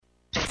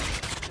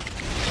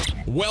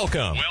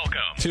Welcome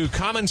to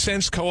Common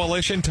Sense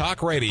Coalition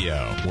Talk Radio,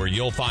 where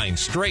you'll find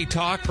straight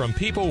talk from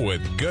people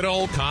with good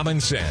old common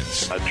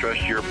sense. I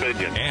trust your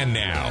opinion. And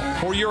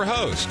now, for your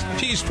host,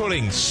 she's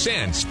putting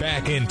sense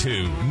back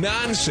into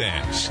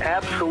nonsense.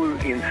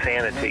 Absolute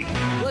insanity.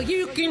 Well,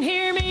 you can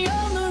hear me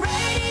on the radio.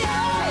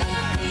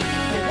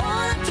 You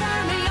want to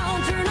turn me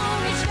on, turn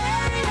on me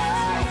stereo.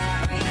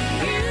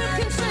 You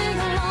can sing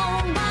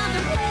along by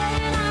the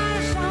playing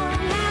our song.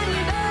 Now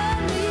you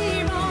done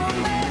me wrong,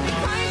 baby,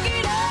 crank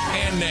it up.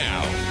 And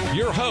now,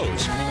 your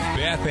host,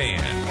 Beth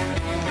Ann.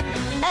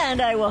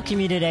 And I welcome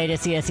you today to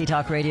CSC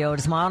Talk Radio. It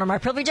is my honor, my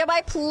privilege, and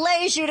my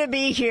pleasure to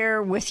be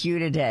here with you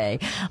today.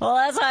 Well,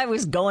 as I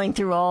was going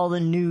through all the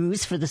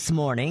news for this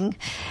morning,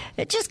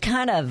 it just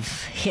kind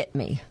of hit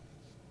me.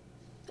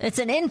 It's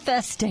an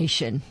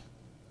infestation.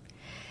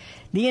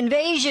 The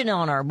invasion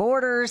on our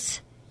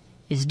borders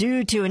is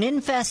due to an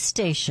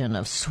infestation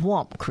of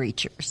swamp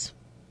creatures.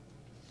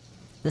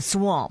 The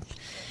swamp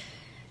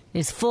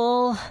is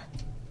full,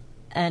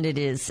 and it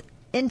is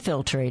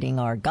infiltrating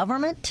our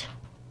government,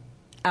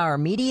 our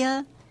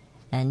media,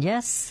 and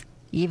yes,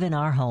 even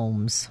our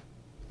homes.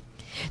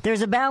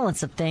 There's a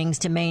balance of things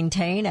to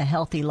maintain a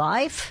healthy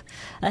life,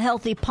 a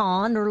healthy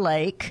pond or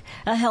lake,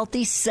 a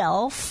healthy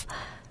self,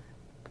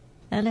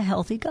 and a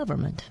healthy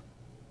government.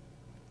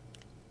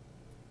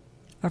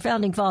 Our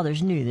founding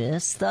fathers knew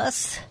this.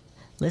 Thus,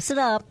 listen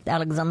up,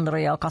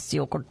 Alexandria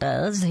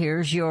Ocasio-Cortez.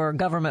 Here's your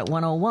Government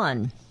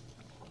 101.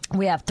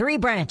 We have three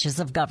branches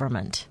of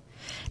government.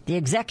 The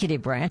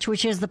executive branch,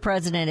 which is the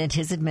president and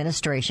his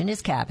administration,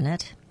 his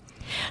cabinet.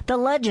 The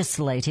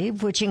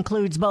legislative, which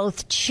includes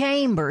both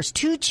chambers,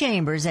 two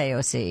chambers,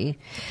 AOC,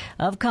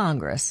 of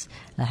Congress,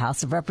 the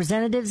House of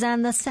Representatives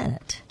and the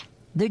Senate.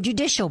 The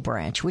judicial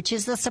branch, which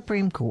is the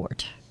Supreme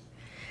Court.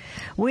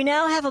 We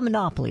now have a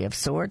monopoly of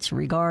sorts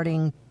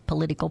regarding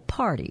political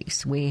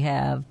parties. We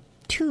have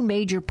two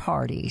major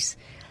parties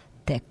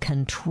that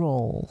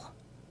control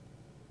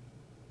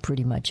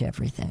pretty much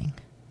everything.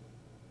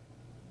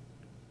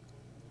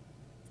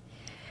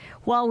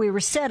 While we were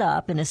set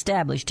up and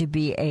established to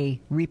be a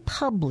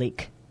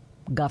republic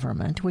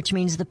government, which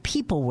means the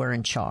people were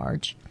in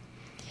charge,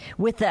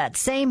 with that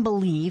same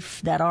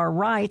belief that our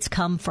rights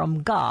come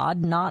from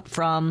God, not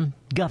from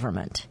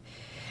government,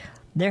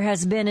 there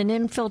has been an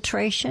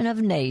infiltration of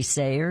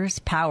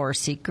naysayers, power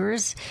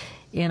seekers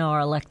in our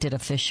elected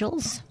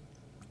officials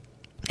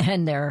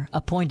and their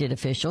appointed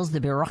officials, the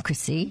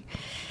bureaucracy.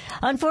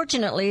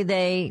 Unfortunately,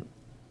 they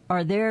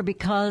are there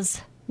because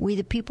we,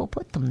 the people,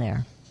 put them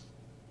there.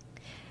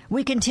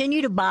 We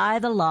continue to buy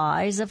the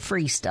lies of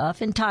free stuff,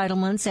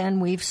 entitlements,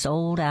 and we've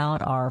sold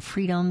out our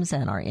freedoms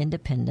and our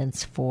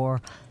independence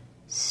for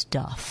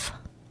stuff.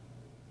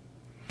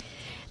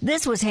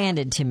 This was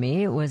handed to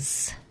me. It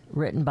was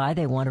written by,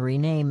 they want to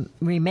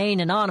remain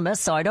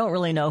anonymous, so I don't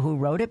really know who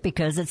wrote it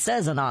because it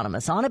says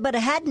anonymous on it, but it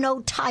had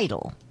no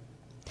title.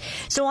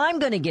 So I'm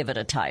going to give it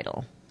a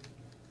title.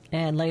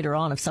 And later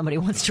on, if somebody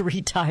wants to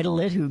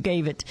retitle it, who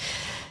gave it,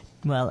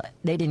 well,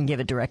 they didn't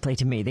give it directly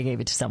to me. They gave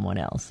it to someone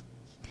else.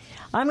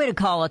 I'm going to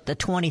call it the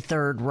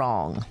 23rd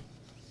wrong.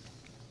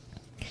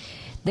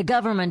 The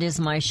government is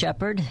my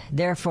shepherd,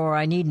 therefore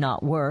I need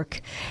not work.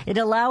 It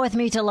alloweth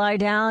me to lie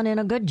down in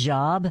a good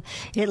job.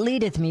 It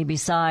leadeth me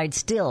beside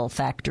still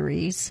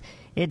factories.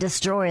 It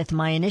destroyeth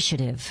my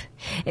initiative.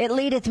 It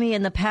leadeth me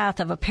in the path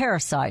of a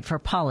parasite for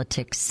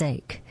politics'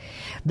 sake.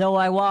 Though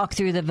I walk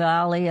through the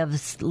valley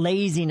of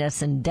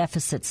laziness and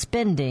deficit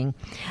spending,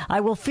 I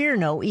will fear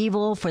no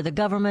evil, for the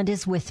government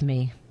is with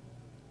me.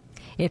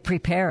 It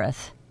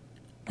prepareth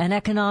an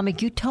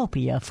economic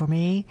utopia for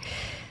me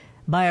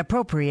by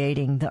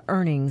appropriating the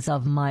earnings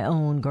of my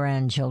own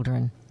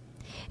grandchildren.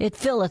 It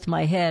filleth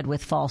my head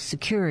with false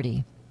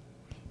security.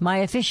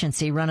 My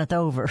efficiency runneth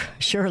over.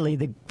 Surely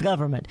the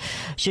government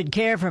should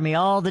care for me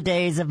all the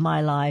days of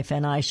my life,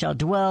 and I shall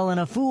dwell in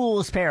a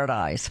fool's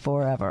paradise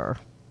forever.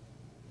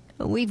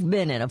 We've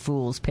been in a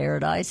fool's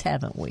paradise,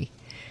 haven't we?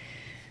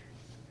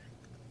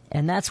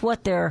 And that's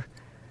what they're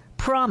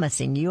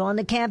promising you on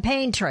the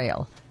campaign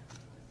trail.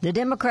 The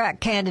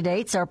Democrat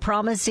candidates are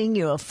promising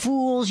you a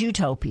fool's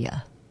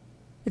utopia.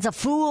 It's a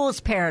fool's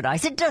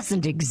paradise. It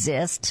doesn't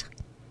exist.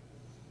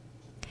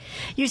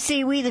 You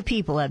see, we the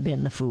people have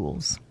been the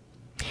fools.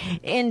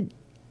 And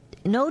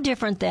no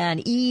different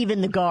than Eve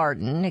in the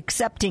garden,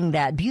 accepting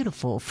that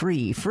beautiful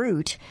free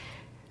fruit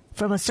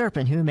from a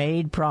serpent who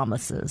made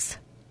promises,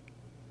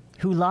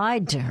 who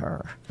lied to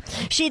her.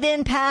 She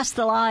then passed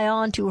the lie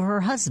on to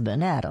her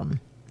husband, Adam.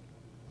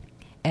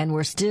 And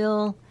we're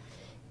still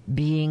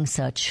being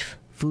such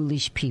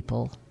foolish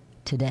people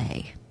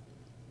today.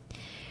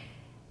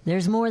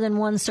 There's more than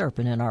one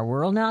serpent in our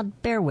world. Now,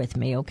 bear with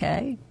me,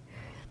 okay?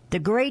 The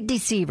great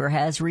deceiver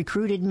has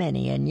recruited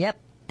many, and yep,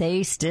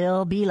 they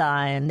still be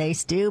lying,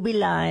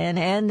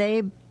 and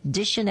they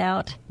dishing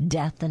out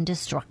death and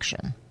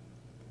destruction.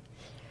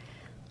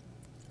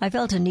 I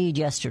felt a need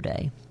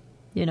yesterday.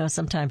 You know,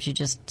 sometimes you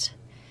just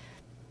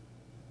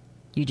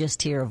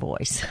hear a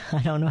voice.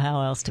 I don't know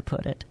how else to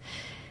put it.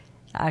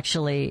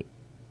 Actually,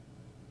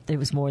 it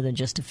was more than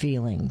just a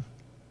feeling.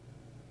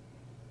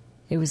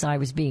 I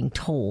was being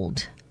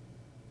told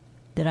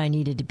that I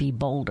needed to be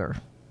bolder.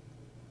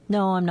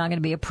 No, I'm not going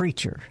to be a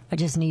preacher. I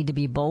just need to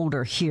be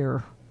bolder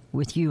here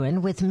with you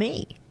and with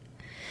me.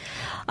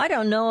 I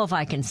don't know if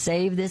I can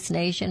save this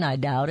nation. I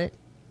doubt it.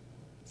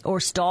 Or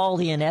stall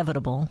the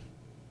inevitable.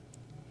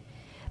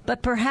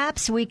 But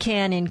perhaps we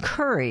can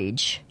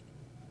encourage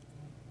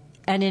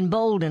and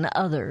embolden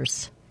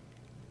others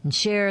and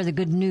share the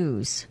good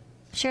news,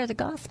 share the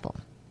gospel.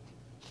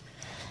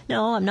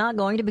 No, I'm not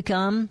going to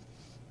become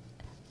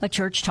a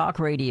church talk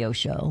radio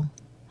show.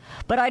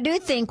 But I do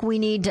think we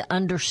need to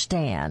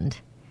understand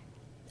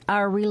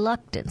our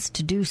reluctance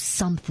to do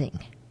something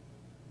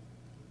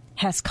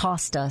has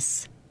cost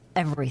us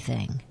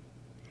everything.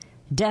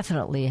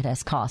 Definitely it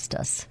has cost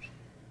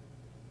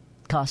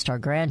our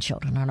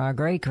grandchildren and our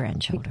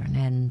great-grandchildren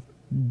and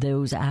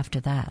those after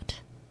that.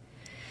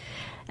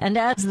 And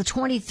as the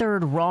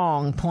 23rd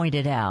wrong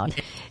pointed out,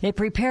 it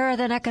prepareth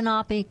an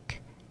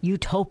economic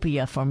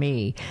utopia for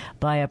me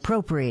by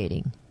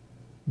appropriating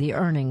the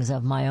earnings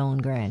of my own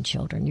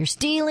grandchildren. You're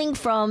stealing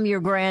from your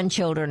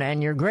grandchildren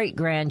and your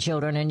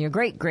great-grandchildren and your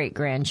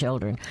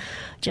great-great-grandchildren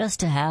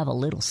just to have a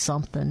little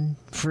something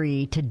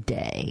free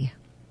today.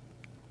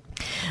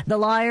 The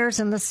liars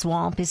in the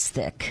swamp is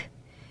thick.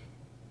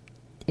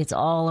 It's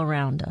all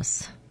around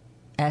us.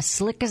 As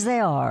slick as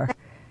they are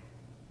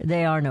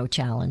no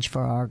challenge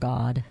for our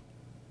God.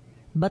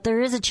 But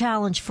there is a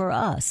challenge for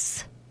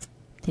us,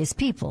 His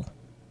people.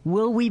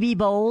 Will we be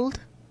bold,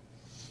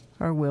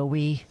 or will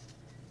we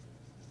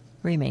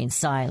remain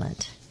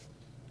silent?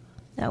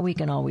 Now, we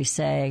can always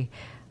say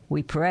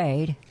we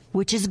prayed,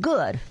 which is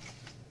good.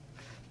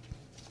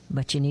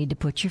 But you need to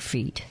put your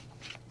feet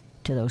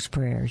to those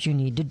prayers. You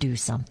need to do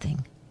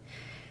something.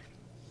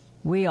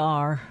 Where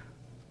are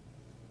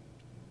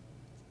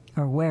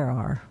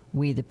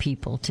we the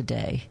people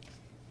today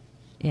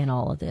in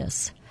all of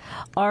this?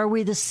 Are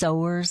we the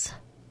sowers?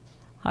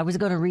 I was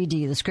going to read to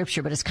you the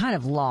scripture, but it's kind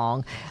of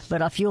long.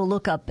 But if you'll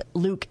look up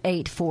Luke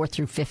 8, 4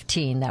 through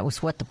 15, that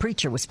was what the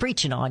preacher was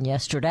preaching on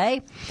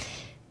yesterday.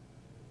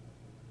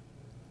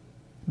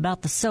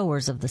 About the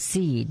sowers of the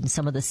seed. And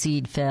some of the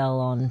seed fell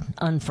on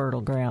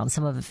unfertile ground.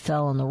 Some of it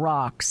fell on the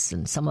rocks,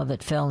 and some of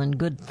it fell in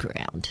good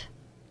ground.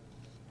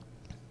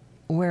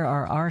 Where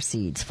are our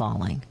seeds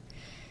falling?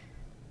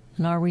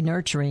 And are we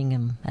nurturing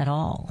them at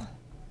all?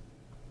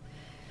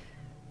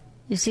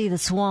 You see, the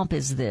swamp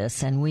is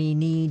this, and we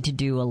need to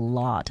do a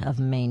lot of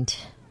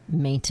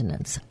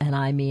maintenance. And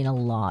I mean a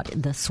lot.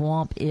 The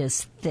swamp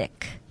is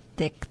thick,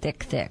 thick,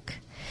 thick, thick.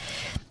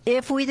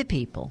 If we, the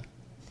people,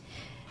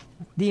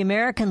 the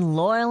American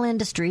loyal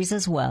industries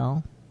as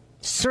well,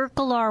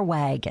 circle our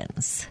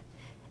wagons,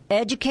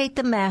 educate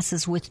the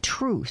masses with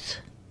truth,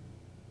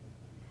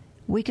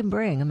 we can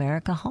bring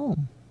America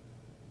home.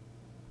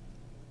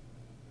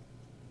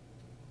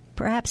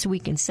 Perhaps we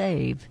can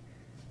save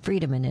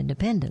freedom and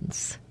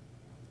independence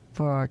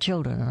for our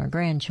children, our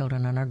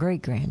grandchildren, and our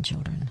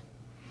great-grandchildren.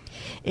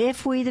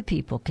 If we, the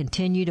people,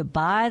 continue to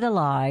buy the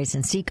lies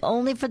and seek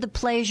only for the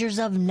pleasures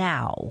of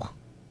now,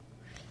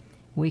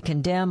 we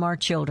condemn our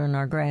children,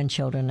 our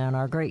grandchildren, and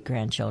our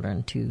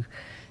great-grandchildren to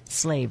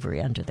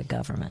slavery under the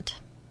government.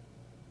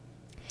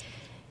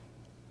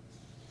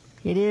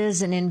 It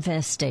is an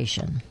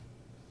infestation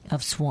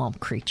of swamp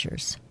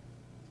creatures.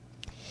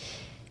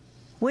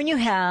 When you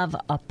have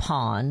a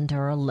pond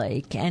or a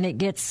lake and it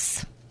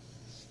gets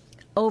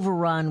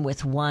overrun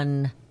with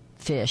one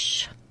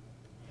fish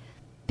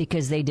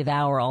because they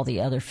devour all the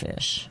other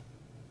fish,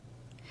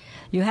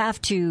 you have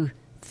to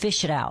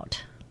fish it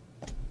out.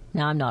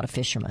 Now, I'm not a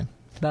fisherman,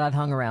 but I've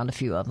hung around a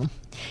few of them.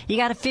 You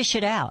got to fish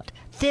it out,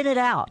 thin it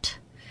out,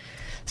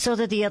 so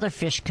that the other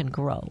fish can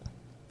grow.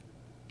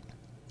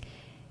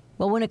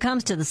 Well, when it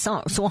comes to the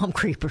swamp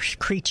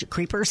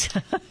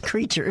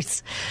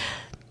creatures,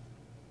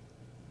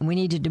 we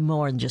need to do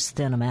more than just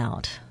thin them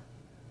out.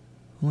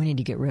 We need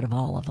to get rid of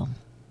all of them.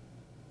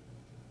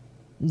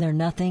 They're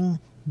nothing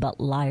but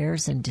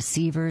liars and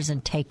deceivers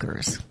and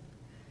takers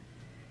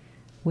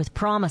with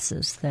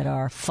promises that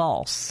are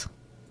false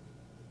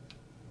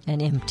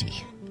and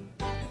empty.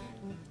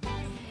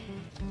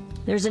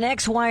 There's an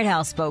ex-White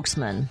House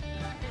spokesman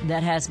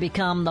that has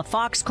become the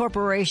Fox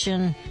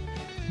Corporation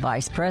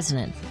vice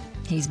president.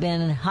 He's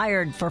been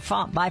hired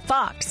by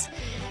Fox.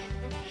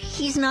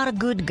 He's not a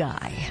good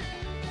guy.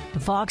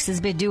 Fox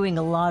has been doing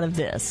a lot of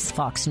this,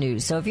 Fox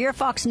News. So if you're a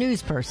Fox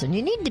News person,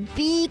 you need to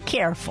be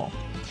careful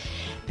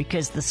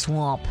because the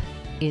swamp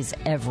is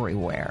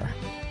everywhere.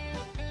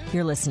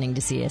 You're listening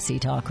to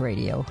CSC Talk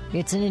Radio.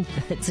 It's an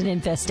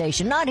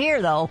infestation. Not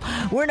here, though.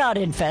 We're not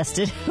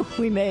infested.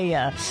 We may,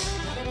 I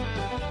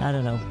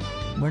don't know.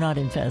 We're not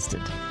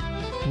infested.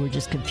 We're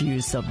just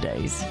confused some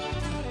days.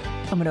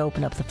 I'm going to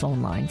open up the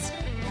phone lines.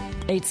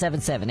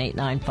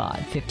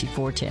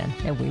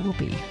 877-895-5410. And we will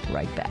be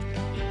right back.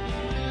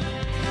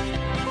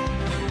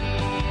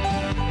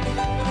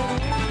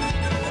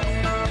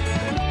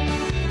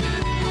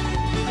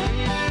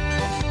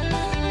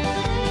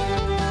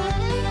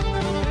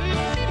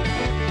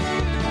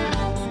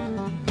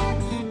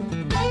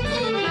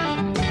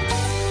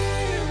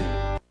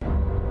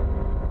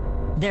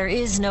 There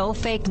is no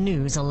fake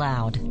news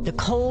allowed. The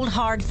cold,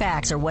 hard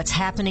facts are what's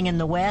happening in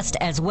the West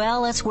as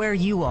well as where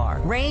you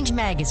are. Range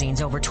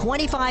Magazine's over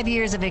 25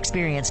 years of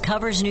experience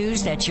covers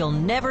news that you'll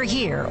never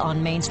hear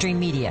on mainstream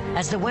media.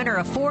 As the winner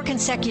of 4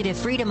 consecutive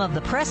Freedom of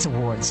the Press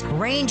Awards,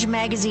 Range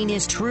Magazine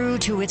is true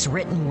to its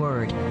written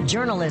word.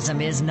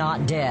 Journalism is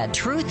not dead.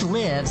 Truth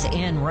lives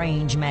in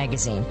Range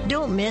Magazine.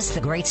 Don't miss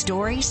the great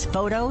stories,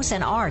 photos,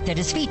 and art that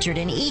is featured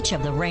in each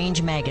of the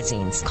Range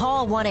magazines.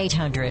 Call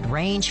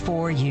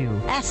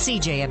 1-800-RANGE-4U. Ask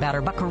CJ about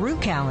her Buckaroo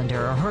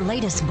calendar or her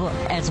latest book,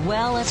 as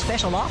well as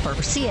special offer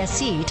for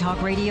CSC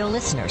Talk Radio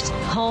listeners.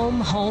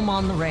 Home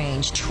on the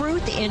Range.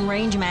 Truth in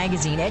Range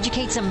Magazine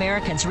educates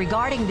Americans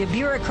regarding the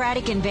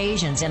bureaucratic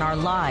invasions in our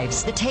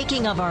lives, the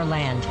taking of our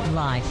land,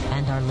 life,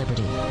 and our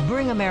liberty.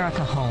 Bring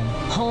America home.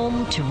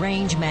 Home to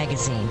Range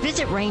Magazine.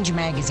 Visit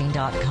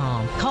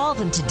rangemagazine.com. Call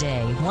them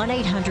today,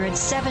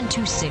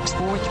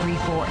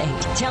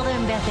 1-800-726-4348. Tell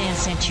them Beth Ann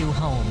sent you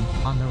home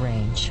on the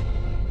Range.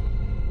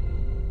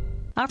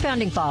 Our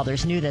founding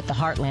fathers knew that the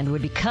heartland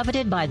would be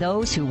coveted by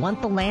those who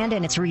want the land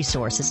and its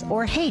resources,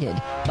 or hated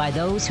by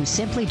those who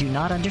simply do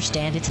not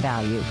understand its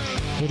value.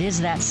 It is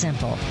that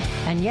simple.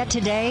 And yet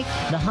today,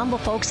 the humble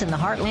folks in the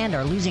heartland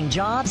are losing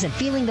jobs and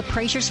feeling the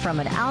pressures from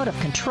an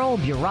out-of-control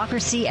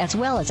bureaucracy as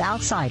well as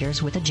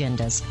outsiders with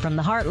agendas. From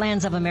the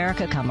heartlands of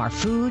America come our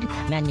food,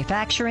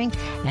 manufacturing,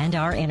 and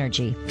our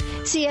energy.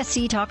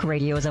 CSC Talk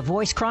Radio is a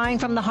voice crying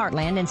from the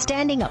heartland and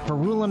standing up for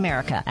rural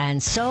America. And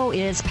so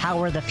is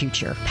Power the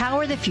Future.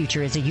 Power the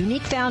Future is a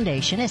unique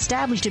foundation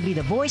established to be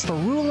the voice for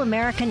rural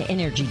American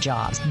energy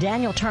jobs.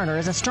 Daniel Turner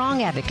is a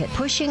strong advocate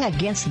pushing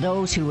against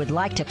those who would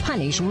like to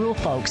punish rural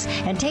folks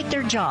and take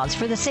their jobs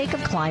for the sake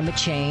of climate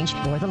change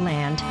or the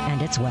land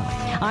and its wealth.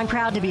 I'm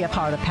proud to be a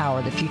part of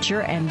Power the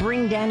Future and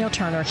bring Daniel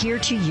Turner here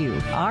to you.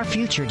 Our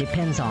future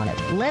depends on it.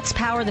 Let's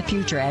power the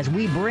future as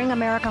we bring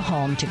America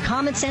home to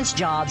common sense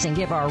jobs and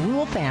give our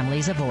rural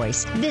families a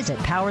voice. Visit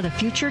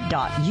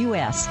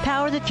powerthefuture.us.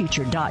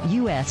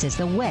 Powerthefuture.us is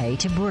the way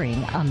to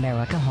bring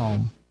America home.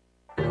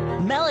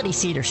 Melody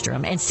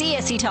Cedarstrom and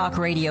CSC Talk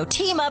Radio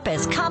team up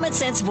as common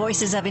sense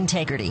voices of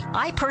integrity.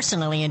 I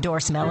personally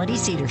endorse Melody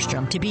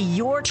Cedarstrom to be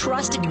your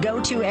trusted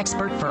go-to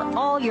expert for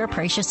all your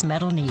precious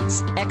metal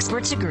needs.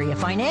 Experts agree a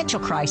financial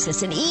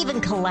crisis and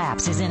even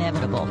collapse is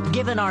inevitable.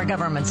 Given our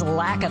government's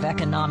lack of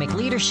economic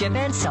leadership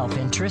and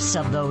self-interests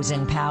of those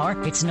in power,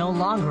 it's no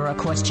longer a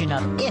question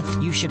of if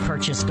you should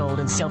purchase gold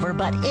and silver,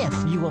 but if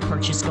you will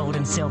purchase gold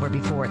and silver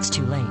before it's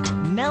too late.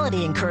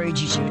 Melody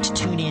encourages you to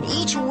tune in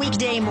each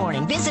weekday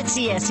morning. Visit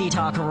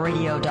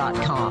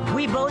CSCTalkRadio.com.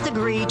 We both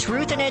agree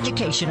truth and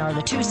education are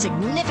the two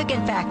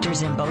significant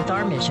factors in both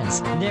our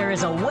missions. There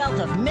is a wealth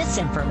of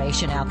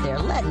misinformation out there.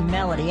 Let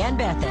Melody and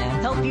Beth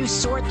Ann help you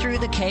sort through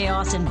the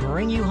chaos and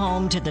bring you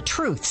home to the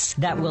truths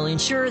that will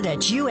ensure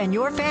that you and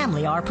your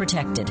family are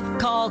protected.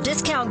 Call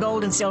Discount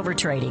Gold and Silver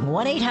Trading,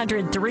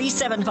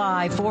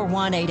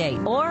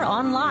 1-800-375-4188, or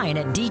online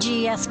at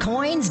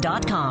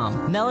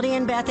dgscoins.com. Melody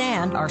and Beth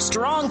Ann are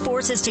strong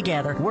forces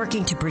together,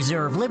 working to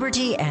preserve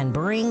liberty and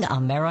bring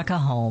America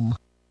home.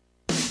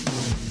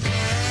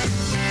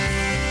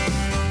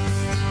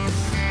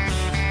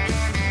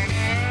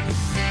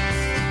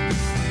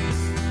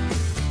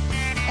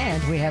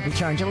 And we have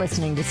returned to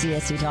listening to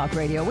CSC Talk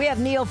Radio. We have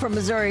Neil from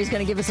Missouri who's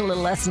going to give us a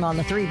little lesson on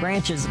the 3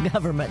 branches of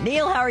government.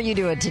 Neil, how are you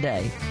doing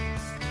today?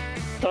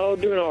 Oh,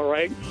 doing all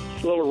right.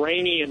 It's a little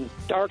rainy and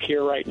dark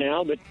here right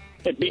now, but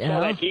it beats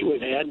all that heat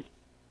we've had.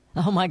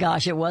 Oh, my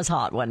gosh, it was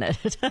hot,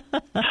 wasn't it?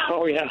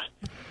 Oh, yeah.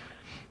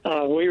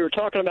 We were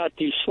talking about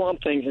these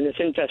swamp things and this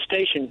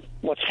infestation.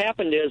 What's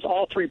happened is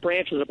all 3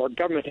 branches of our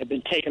government have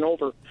been taken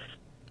over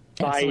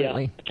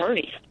by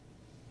attorneys.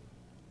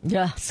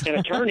 Yes. And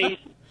attorneys,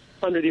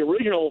 under the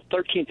original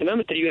 13th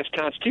Amendment to the U.S.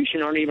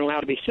 Constitution, aren't even allowed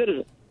to be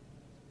citizens.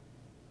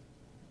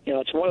 You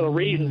know, it's one of the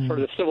reasons for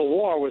the Civil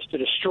War was to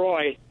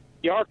destroy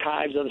the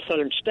archives of the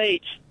southern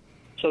states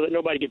so that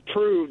nobody could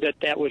prove that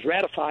that was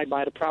ratified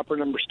by the proper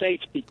number of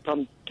states to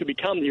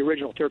become the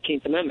original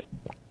 13th Amendment,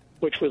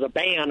 which was a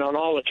ban on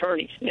all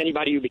attorneys.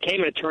 Anybody who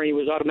became an attorney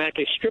was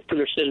automatically stripped of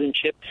their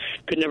citizenship,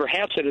 could never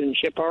have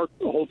citizenship or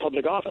hold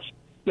public office. I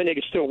mean, they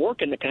could still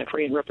work in the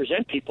country and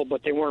represent people,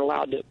 but they weren't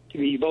allowed to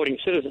be voting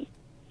citizens.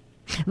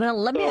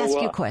 Well, let me ask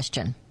you a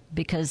question,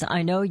 because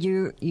I know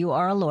you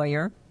are a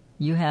lawyer.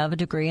 You have a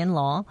degree in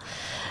law.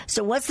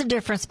 So what's the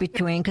difference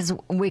between, because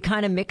we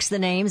kind of mix the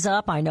names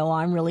up. I know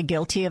I'm really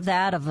guilty of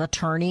that, of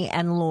attorney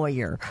and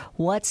lawyer.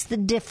 What's the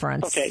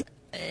difference? Okay.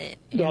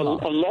 A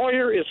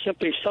lawyer is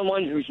simply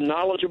someone who's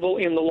knowledgeable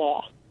in the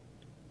law.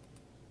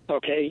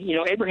 Okay? You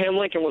know, Abraham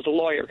Lincoln was a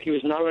lawyer. He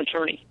was not an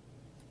attorney.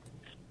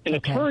 An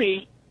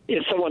attorney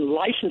is someone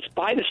licensed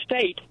by the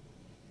state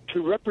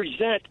to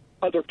represent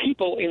other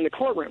people in the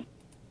courtroom.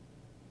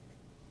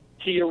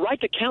 So your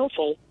right to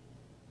counsel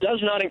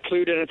does not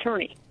include an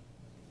attorney.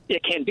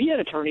 It can be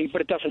an attorney,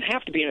 but it doesn't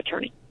have to be an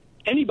attorney.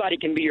 Anybody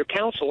can be your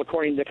counsel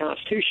according to the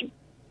Constitution.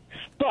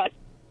 But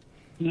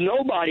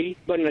nobody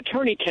but an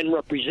attorney can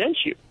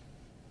represent you.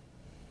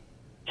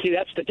 See,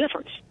 that's the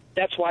difference.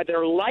 That's why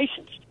they're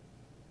licensed.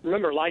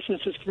 Remember,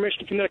 license is permission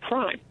to commit a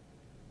crime.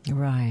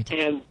 Right.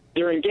 And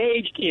they're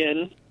engaged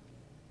in,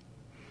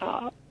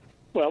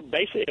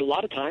 basically a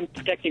lot of time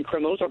protecting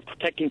criminals or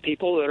protecting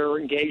people that are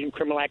engaged in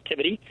criminal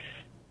activity,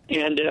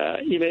 and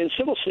even in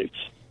civil suits.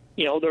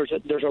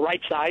 There's a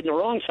right side and a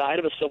wrong side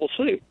of a civil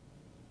suit.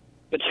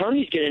 But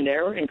attorneys get in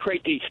there and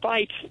create these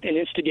fights and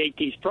instigate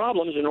these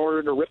problems in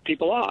order to rip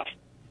people off.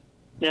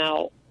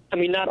 Now, I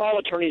mean, not all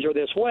attorneys are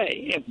this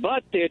way,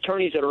 but the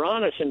attorneys that are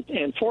honest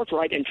and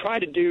forthright and try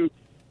to do,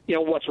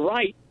 what's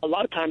right, a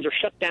lot of times are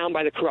shut down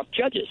by the corrupt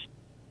judges.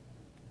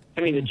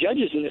 I mean, the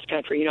judges in this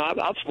country, I've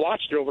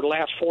watched it over the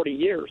last 40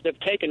 years. They've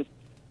taken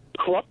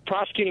corrupt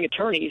prosecuting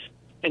attorneys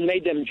and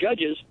made them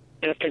judges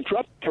and have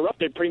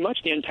corrupted pretty much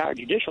the entire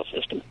judicial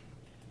system.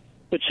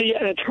 But see,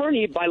 an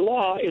attorney by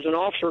law is an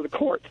officer of the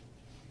court.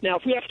 Now,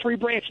 if we have three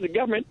branches of the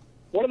government,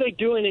 what are they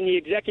doing in the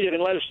executive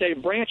and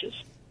legislative branches?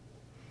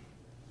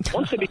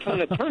 Once they become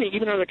an attorney,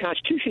 even under the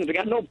Constitution, they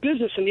got no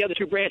business in the other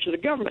two branches of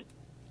the government.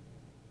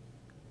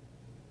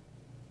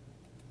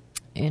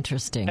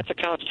 Interesting. That's a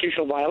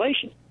constitutional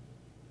violation.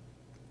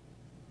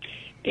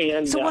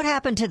 And so what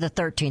happened to the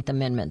 13th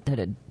Amendment that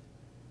had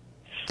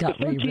got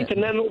the 13th rewritten?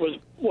 Amendment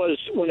was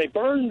when they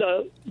burned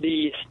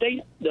the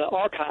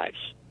archives,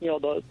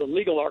 the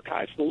legal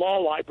archives, the law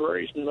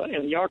libraries, and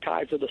the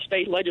archives of the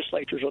state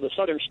legislatures of the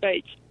southern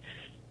states.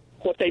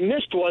 What they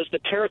missed was the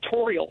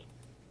territorial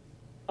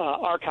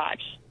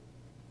archives.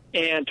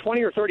 And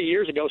 20 or 30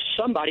 years ago,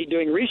 somebody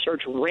doing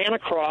research ran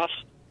across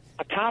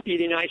a copy of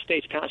the United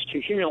States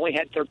Constitution and only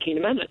had 13th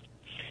Amendment.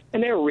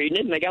 And they were reading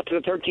it, and they got to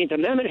the 13th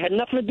Amendment. It had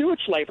nothing to do with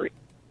slavery.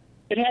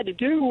 It had to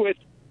do with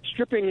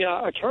stripping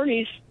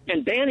attorneys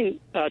and banning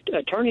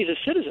attorneys as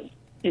citizens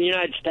in the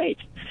United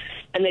States.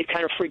 And they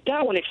kind of freaked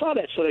out when they saw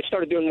that, so they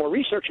started doing more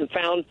research and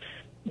found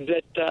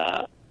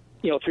that,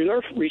 through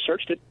their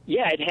research, that,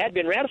 it had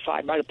been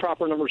ratified by the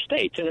proper number of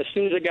states. And as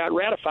soon as it got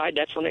ratified,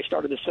 that's when they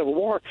started the Civil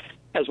War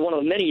as one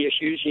of the many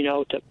issues,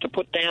 to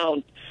put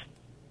down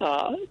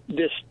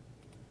this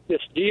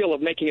deal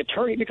of making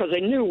attorney, because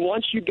they knew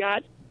once you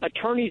got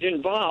attorneys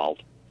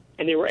involved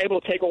and they were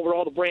able to take over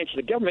all the branches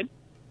of the government,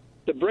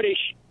 the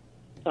British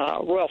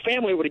royal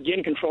family would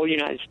again control the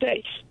United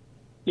States.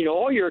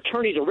 All your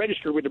attorneys are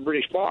registered with the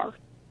British Bar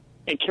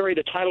and carry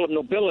the title of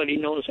nobility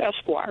known as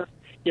Esquire.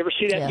 You ever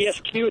see that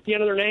ESQ at the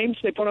end of their names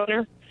they put on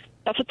there?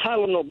 That's a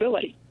title of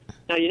nobility.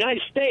 Now, the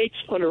United States,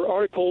 under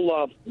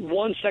Article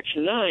 1,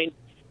 Section 9,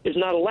 is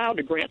not allowed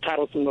to grant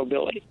titles of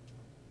nobility.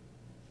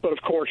 But,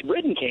 of course,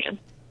 Britain can.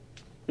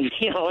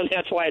 And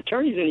that's why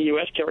attorneys in the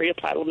U.S. carry a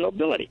title of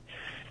nobility.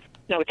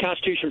 Now, the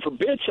Constitution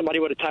forbids somebody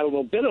with a title of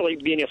nobility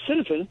being a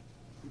citizen,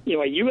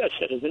 a U.S.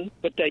 citizen,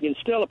 but they can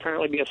still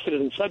apparently be a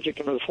citizen subject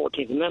under the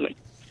 14th Amendment,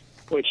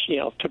 which,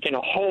 took in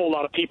a whole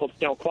lot of people that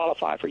don't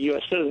qualify for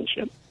U.S.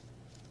 citizenship.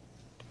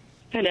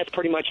 And that's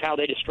pretty much how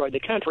they destroyed the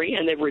country,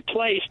 and they've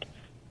replaced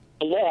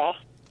the law,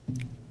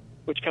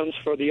 which comes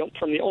from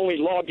the only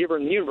lawgiver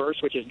in the universe,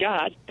 which is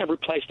God, and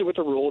replaced it with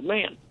the rule of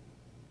man.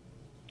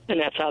 And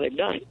that's how they've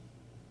done it.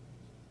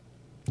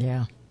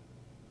 Yeah.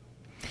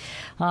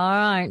 All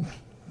right.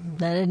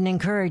 That didn't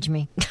encourage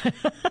me.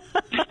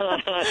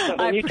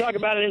 When you talk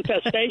about an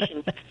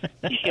infestation,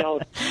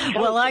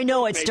 Well, I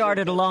know it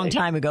started a long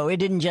time ago. It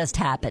didn't just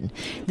happen.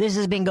 This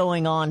has been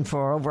going on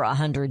for over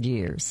 100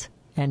 years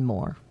and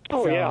more.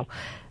 Oh, so yeah.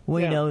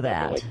 We know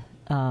that.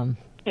 But I'm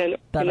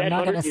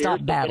not going to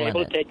stop battling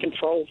it.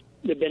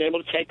 They've been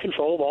able to take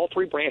control of all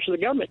three branches of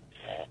the government.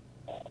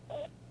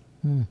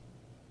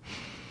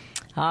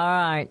 All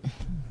right.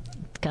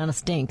 Kind of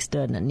stinks,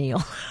 doesn't it,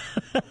 Neil?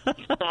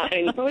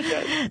 I know it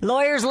does.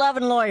 Lawyers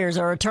loving lawyers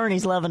or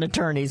attorneys loving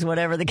attorneys,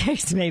 whatever the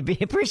case may be.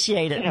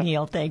 Appreciate it,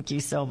 Neil. Thank you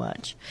so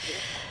much.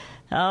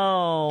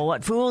 Oh,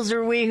 what fools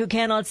are we who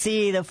cannot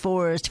see the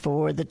forest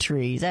for the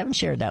trees? I haven't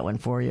shared that one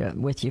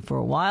with you for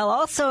a while.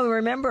 Also,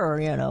 remember,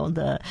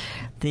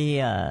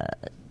 the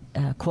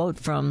quote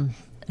from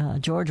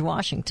George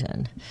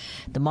Washington: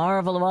 "The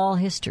marvel of all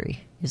history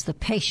is the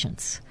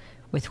patience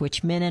with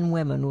which men and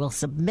women will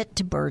submit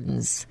to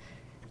burdens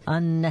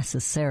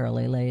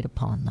unnecessarily laid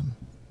upon them."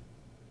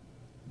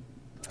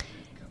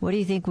 What do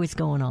you think was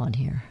going on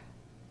here?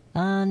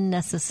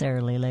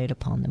 Unnecessarily laid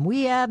upon them.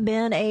 We have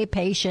been a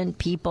patient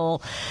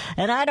people,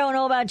 and I don't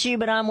know about you,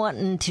 but I'm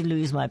wanting to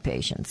lose my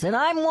patience. And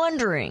I'm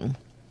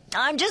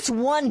just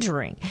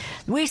wondering,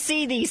 we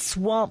see these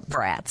swamp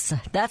brats.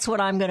 That's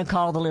what I'm going to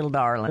call the little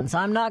darlings.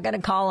 I'm not going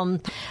to call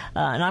them,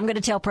 and I'm going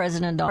to tell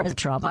President Donald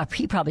Trump,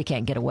 he probably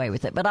can't get away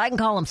with it, but I can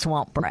call them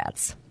swamp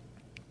brats.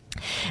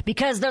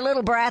 Because they're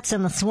little brats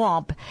in the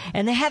swamp,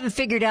 and they haven't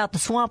figured out the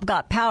swamp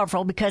got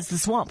powerful because the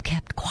swamp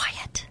kept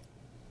quiet.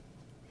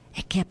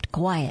 It kept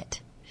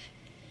quiet.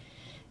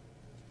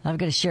 I'm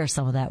going to share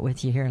some of that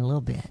with you here in a little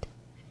bit.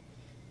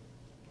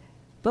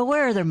 But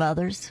where are their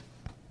mothers?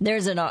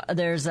 There's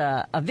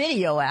a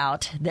video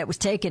out that was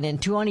taken in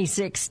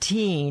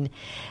 2016,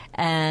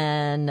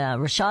 and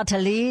Rashad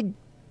Tlaib,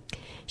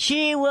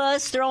 she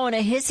was throwing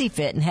a hissy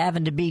fit and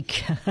having to be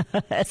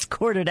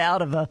escorted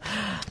out of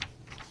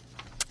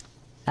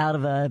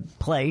a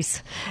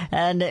place,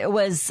 and it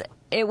was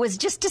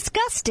just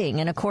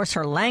disgusting. And of course,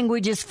 her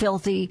language is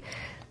filthy.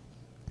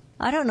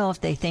 I don't know if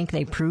they think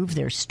they prove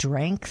their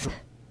strength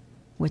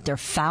with their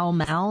foul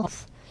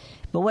mouth,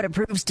 but what it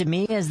proves to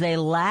me is they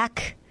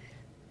lack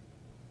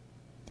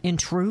in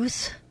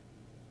truth.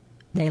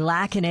 They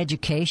lack in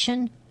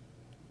education.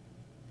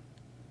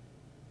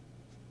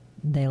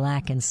 They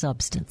lack in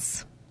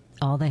substance.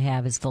 All they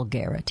have is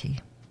vulgarity.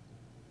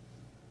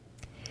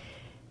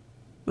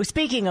 Well,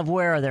 speaking of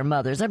where are their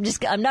mothers,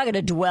 I'm not going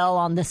to dwell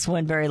on this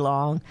one very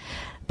long,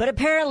 but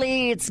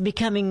apparently it's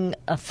becoming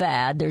a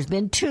fad. There's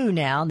been 2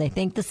 now, and they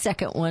think the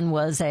second one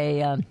was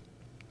a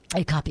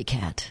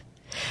copycat.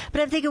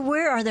 But I'm thinking,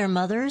 where are their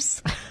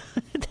mothers?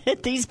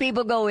 These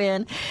people go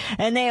in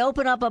and they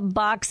open up a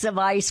box of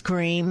ice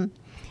cream,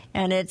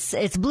 and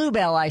it's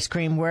Bluebell ice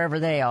cream wherever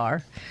they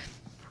are,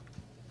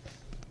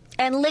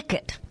 and lick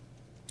it,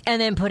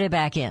 and then put it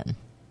back in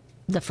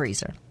the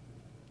freezer.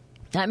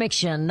 That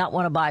makes you not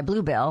want to buy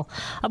Bluebell.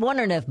 I'm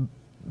wondering if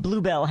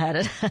Bluebell had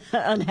an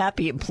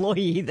unhappy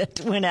employee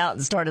that went out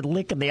and started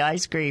licking the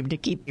ice cream to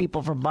keep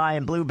people from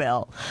buying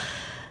Bluebell.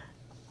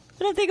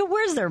 And I'm thinking,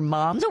 where's their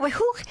moms?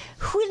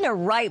 Who in their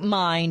right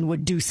mind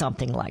would do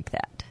something like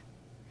that?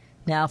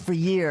 Now, for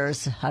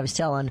years, I was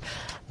telling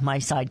my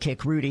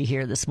sidekick Rudy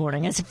here this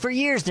morning, I said, for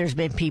years there's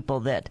been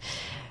people that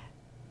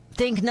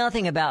think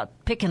nothing about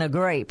picking a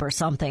grape or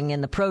something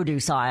in the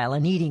produce aisle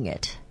and eating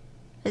it.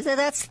 I said,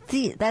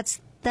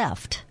 that's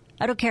theft.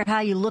 I don't care how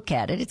you look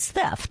at it. It's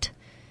theft.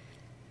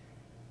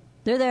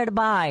 They're there to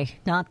buy,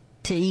 not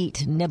to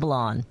eat and nibble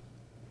on.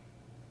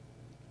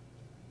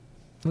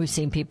 We've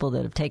seen people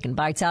that have taken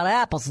bites out of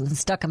apples and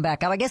stuck them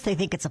back up. I guess they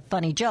think it's a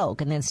funny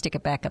joke and then stick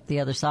it back up the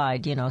other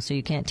side, so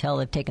you can't tell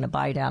they've taken a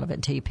bite out of it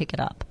until you pick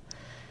it up.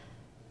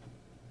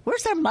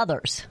 Where's their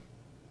mothers?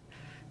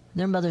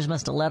 Their mothers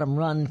must have let them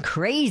run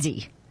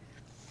crazy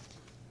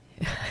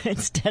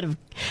instead of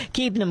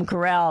keeping them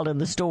corralled in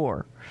the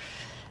store.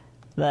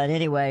 But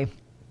anyway,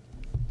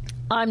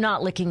 I'm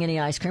not licking any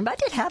ice cream. But I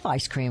did have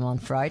ice cream on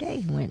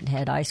Friday. Went and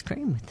had ice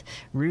cream with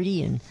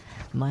Rudy and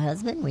my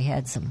husband. We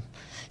had some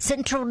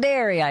Central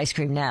Dairy ice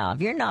cream. Now, if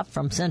you're not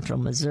from Central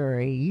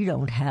Missouri, you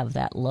don't have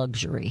that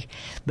luxury.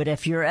 But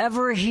if you're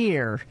ever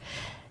here,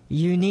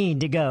 you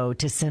need to go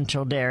to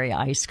Central Dairy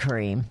ice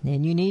cream.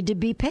 And you need to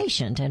be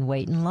patient and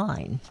wait in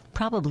line.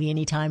 Probably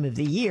any time of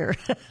the year.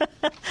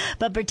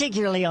 But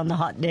particularly on the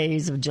hot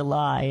days of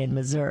July in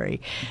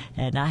Missouri.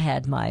 And I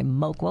had my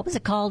mocha. What was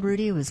it called,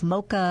 Rudy? It was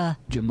mocha.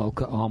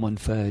 Jamocha almond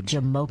fudge.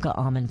 Jamocha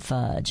almond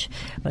fudge.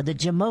 But the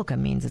Jamocha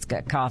means it's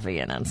got coffee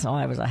in it. So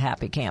I was a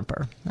happy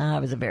camper. I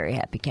was a very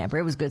happy camper.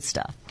 It was good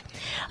stuff.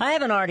 I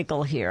have an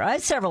article here. I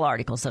have several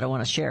articles that I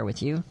want to share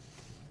with you.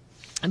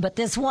 But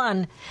this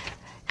one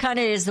kind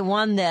of is the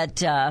one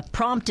that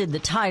prompted the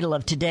title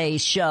of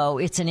today's show.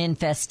 It's an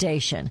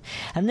infestation.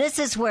 And this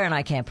is where, and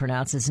I can't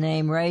pronounce his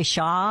name,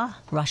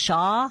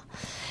 Rashaw.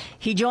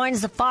 He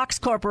joins the Fox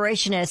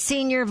Corporation as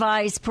Senior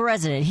Vice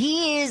President.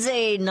 He is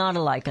not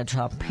a liker of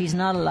Trump. He's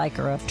not a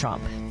liker of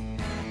Trump.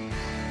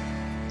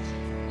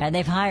 And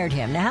they've hired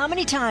him. Now, how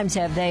many times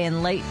have they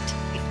in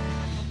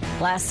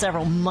last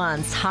several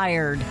months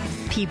hired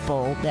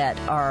people that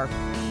are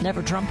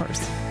never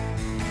Trumpers?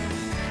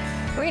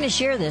 We're going to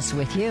share this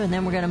with you, and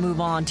then we're going to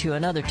move on to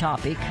another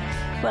topic.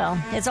 Well,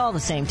 it's all the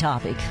same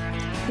topic.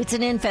 It's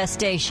an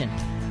infestation.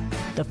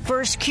 The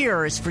first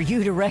cure is for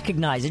you to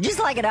recognize it. Just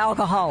like an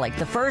alcoholic,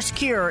 the first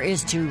cure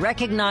is to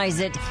recognize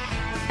it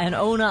and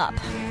own up.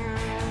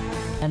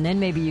 And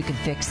then maybe you can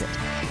fix it.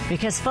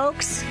 Because,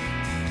 folks,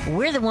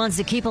 we're the ones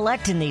that keep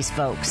electing these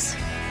folks.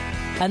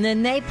 And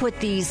then they put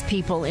these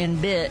people in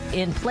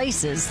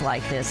places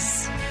like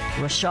this,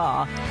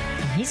 Rashaw.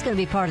 He's going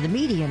to be part of the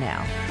media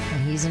now.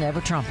 And he's an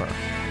ever-Trumper.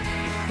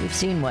 We've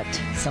seen what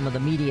some of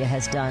the media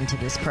has done to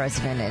this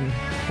president and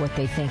what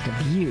they think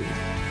of you,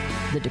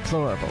 the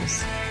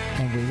deplorables.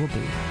 And we will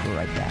be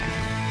right back.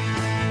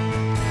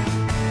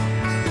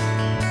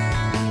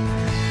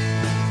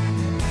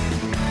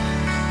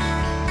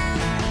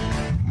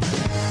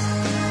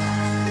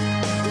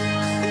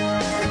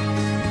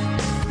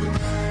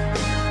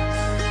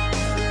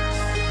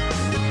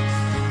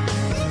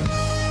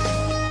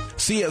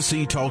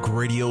 CSC Talk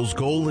Radio's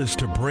goal is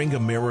to bring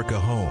America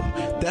home.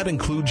 That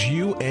includes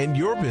you and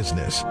your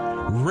business.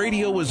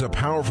 Radio is a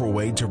powerful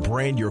way to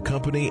brand your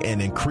company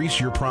and increase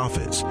your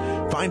profits.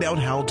 Find out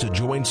how to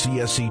join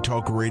CSC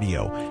Talk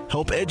Radio,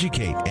 help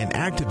educate and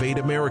activate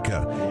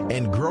America,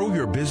 and grow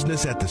your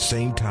business at the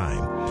same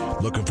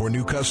time. Looking for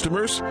new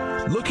customers?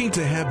 Looking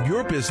to have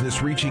your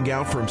business reaching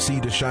out from sea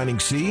to shining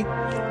sea?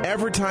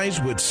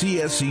 Advertise with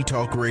CSC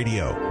Talk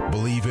Radio.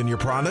 Believe in your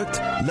product?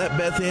 Let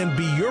Beth Ann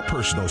be your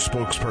personal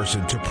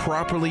spokesperson to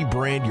properly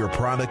brand your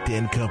product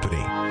and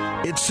company.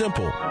 It's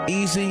simple,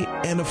 easy,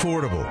 and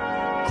affordable.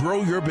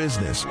 Grow your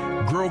business,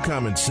 grow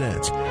common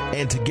sense,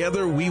 and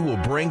together we will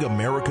bring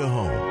America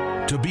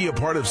home. To be a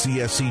part of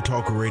CSC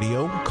Talk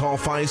Radio, call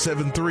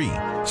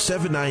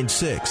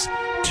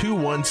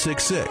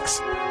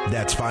 573-796-2166.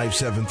 That's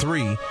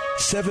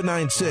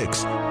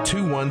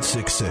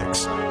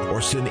 573-796-2166.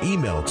 Or send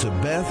email to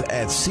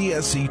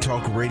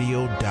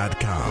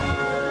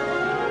beth@csctalkradio.com.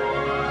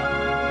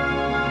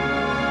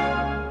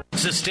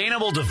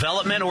 Sustainable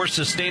development or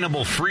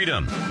sustainable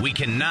freedom? We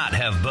cannot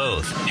have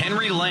both.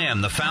 Henry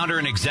Lamb, the founder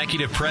and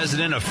executive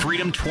president of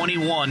Freedom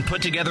 21,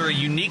 put together a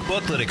unique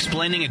booklet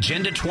explaining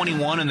Agenda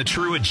 21 and the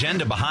true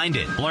agenda behind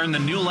it. Learn the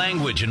new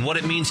language and what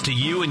it means to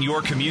you and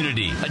your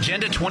community.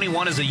 Agenda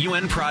 21 is a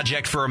UN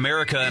project for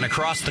America and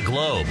across the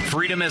globe.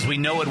 Freedom as we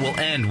know it will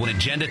end when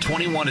Agenda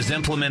 21 is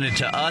implemented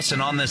to us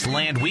and on this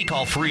land we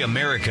call free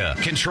America.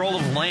 Control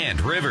of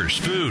land, rivers,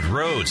 food,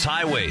 roads,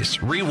 highways.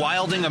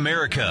 Rewilding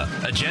America.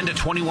 Agenda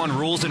 21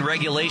 rules and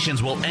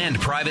regulations will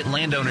end private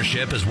land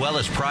ownership as well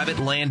as private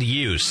land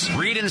use.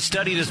 Read and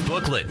study this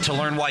booklet to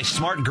learn why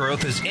smart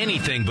growth is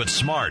anything but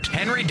smart.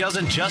 Henry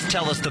doesn't just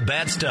tell us the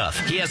bad stuff.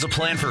 He has a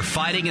plan for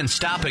fighting and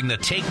stopping the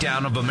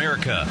takedown of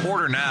America.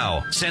 Order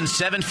now. Send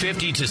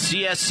 $750 to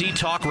CSC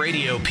Talk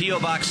Radio, P.O.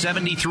 Box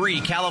 73,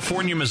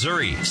 California,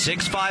 Missouri,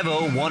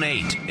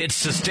 65018. It's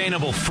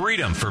sustainable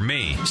freedom for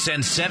me.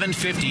 Send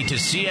 $750 to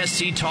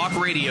CSC Talk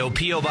Radio,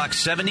 P.O. Box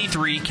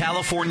 73,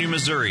 California,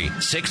 Missouri,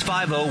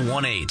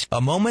 65018. A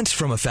moment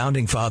from a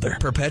founding father.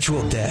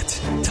 Perpetual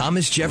debt.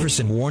 Thomas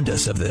Jefferson warned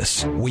us of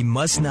this. We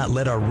must not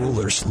let our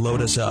rulers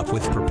load us up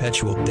with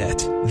perpetual debt.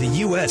 The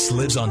U.S.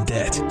 lives on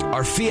debt.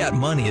 Our fiat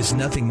money is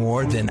nothing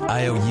more than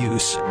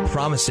IOUs,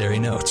 promissory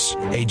notes,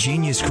 a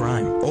genius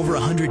crime. Over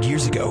 100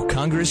 years ago,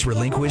 Congress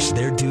relinquished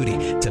their duty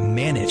to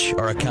manage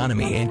our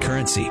economy and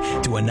currency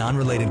to a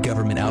non-related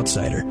government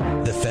outsider,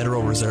 the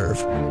Federal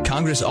Reserve.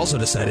 Congress also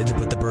decided to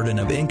put the burden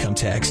of income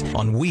tax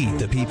on we,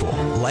 the people.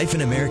 Life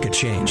in America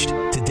changed.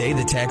 Today,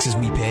 the taxes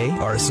we pay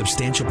are a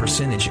substantial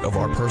percentage of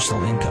our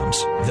personal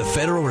incomes. The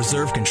Federal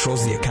Reserve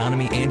controls the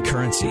economy and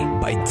currency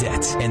by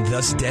debt, and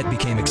thus debt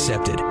became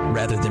accepted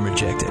rather than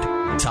rejected.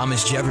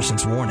 Thomas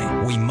Jefferson's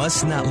warning: we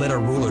must not let our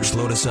rulers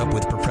load us up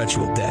with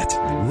perpetual debt.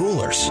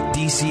 Rulers,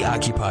 D.C.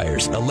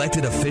 occupiers,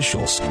 elected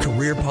officials,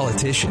 career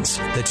politicians.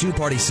 The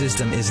two-party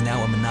system is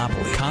now a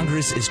monopoly.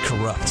 Congress is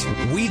corrupt.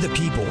 We, the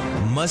people,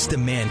 must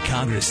demand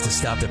Congress to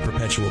stop the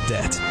perpetual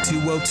debt.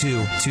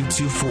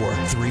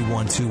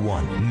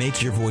 202-224-3121.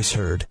 Make your voice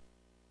heard.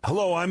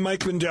 Hello, I'm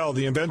Mike Lindell,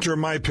 the inventor of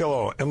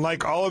MyPillow, and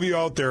like all of you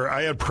out there,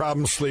 I had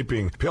problems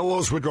sleeping.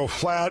 Pillows would go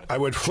flat, I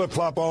would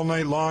flip-flop all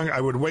night long, I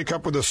would wake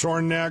up with a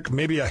sore neck,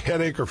 maybe a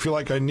headache, or feel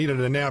like I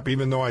needed a nap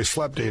even though I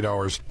slept 8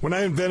 hours. When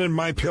I invented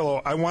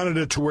MyPillow, I wanted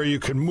it to where you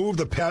can move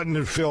the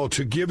patented fill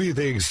to give you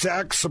the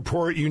exact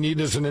support you need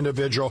as an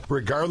individual,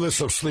 regardless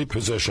of sleep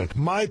position.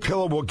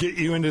 MyPillow will get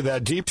you into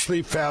that deep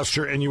sleep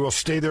faster, and you will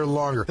stay there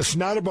longer. It's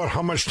not about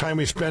how much time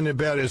we spend in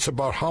bed, it's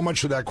about how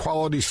much of that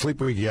quality sleep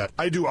we get.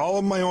 I do all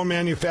of my own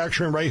manufacturing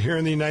right here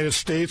in the United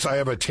States. I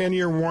have a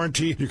 10-year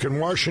warranty. You can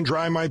wash and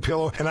dry my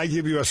pillow, and I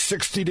give you a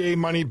 60-day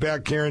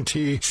money-back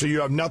guarantee, so you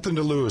have nothing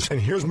to lose.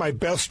 And here's my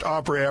best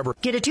offer ever.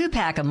 Get a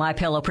 2-pack of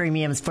MyPillow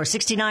Premiums for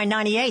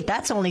 $69.98.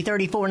 That's only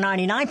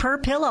 $34.99 per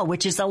pillow,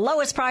 which is the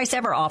lowest price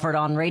ever offered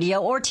on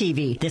radio or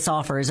TV. This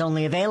offer is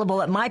only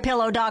available at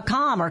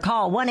MyPillow.com or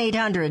call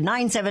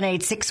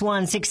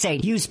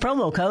 1-800-978-6168. Use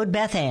promo code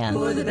BethAnn.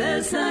 For the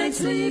best night's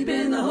sleep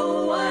in the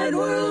whole wide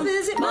world,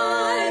 visit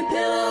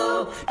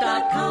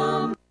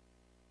MyPillow.com.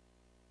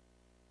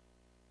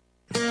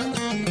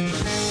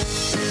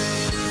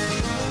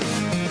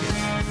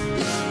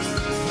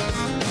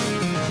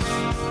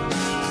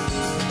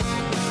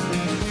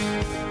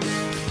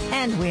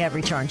 And we have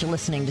returned to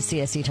listening to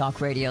CSC Talk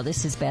Radio.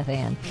 This is Beth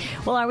Ann.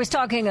 Well, I was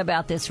talking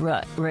about this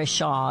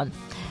Rashad.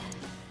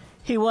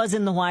 He was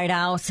in the White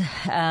House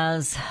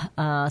as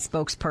a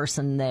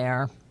spokesperson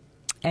there,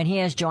 and he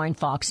has joined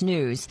Fox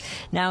News.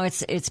 Now,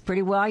 it's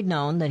pretty wide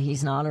known that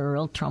he's not a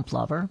real Trump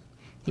lover,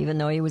 even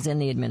though he was in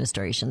the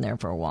administration there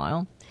for a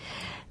while.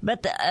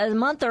 But a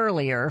month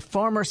earlier,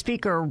 former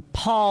Speaker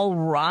Paul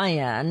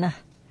Ryan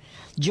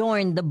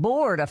joined the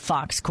board of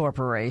Fox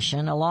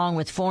Corporation, along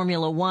with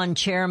Formula One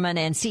chairman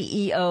and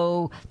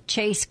CEO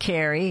Chase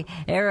Carey,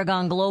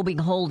 Aragon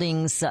Global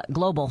Holdings,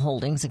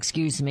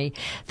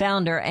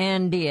 founder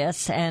Ann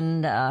Diaz,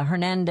 and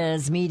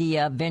Hernandez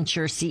Media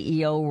Venture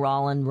CEO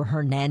Roland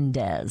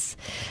Hernandez.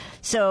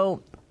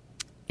 So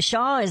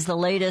Shaw is the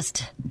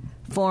latest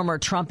former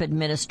Trump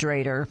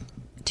administrator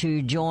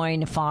to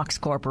join Fox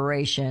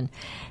Corporation,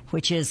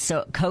 which is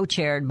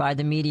co-chaired by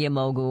the media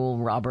mogul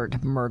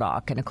Robert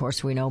Murdoch. And, of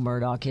course, we know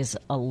Murdoch is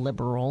a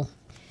liberal.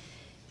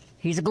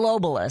 He's a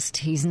globalist.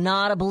 He's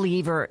not a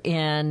believer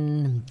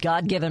in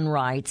God-given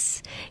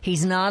rights.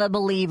 He's not a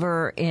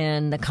believer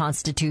in the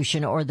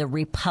Constitution or the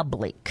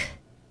Republic.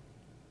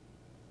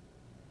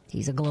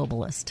 He's a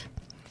globalist.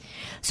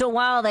 So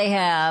while they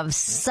have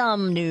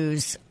some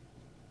news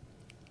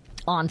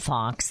on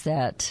Fox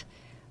that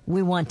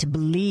we want to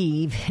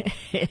believe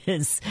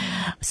is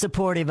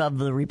supportive of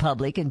the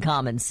Republic and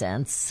common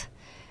sense,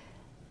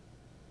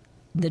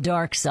 the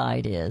dark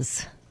side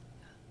is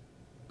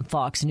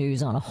Fox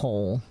News on a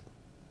whole,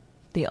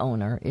 the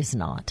owner, is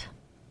not.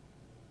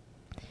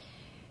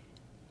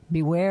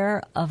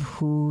 Beware of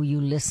who you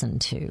listen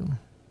to.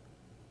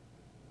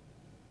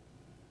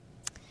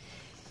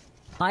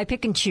 I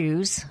pick and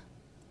choose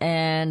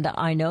And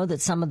I know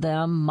that some of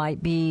them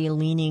might be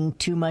leaning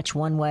too much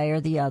one way or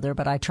the other,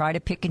 but I try to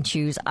pick and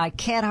choose. I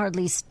can't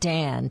hardly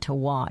stand to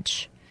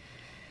watch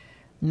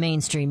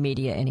mainstream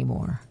media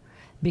anymore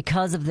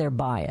because of their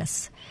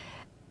bias.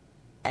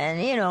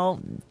 And, you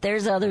know,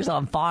 there's others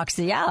on Fox.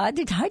 Yeah,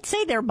 I'd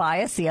say they're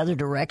biased the other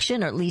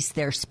direction, or at least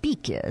their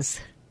speak is.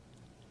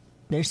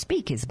 Their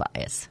speak is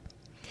biased.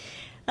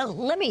 Now,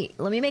 let me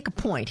make a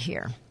point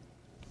here.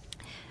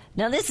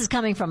 Now, this is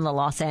coming from the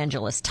Los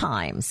Angeles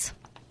Times.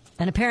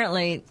 And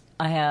apparently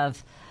I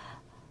have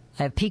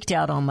peeked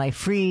out on my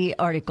free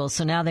articles,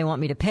 so now they want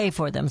me to pay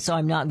for them. So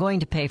I'm not going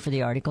to pay for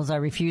the articles. I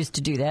refuse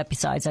to do that.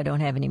 Besides, I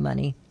don't have any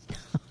money.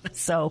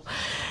 So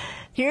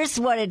here's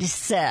what it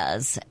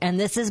says. And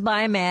this is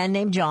by a man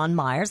named John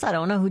Myers. I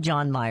don't know who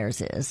John Myers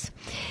is.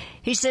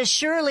 He says,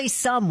 surely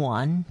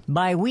someone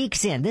by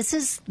week's end. This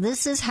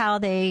is how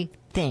they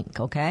think,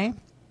 okay?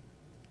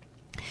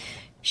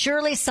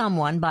 Surely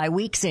someone, by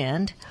week's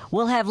end,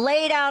 will have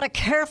laid out a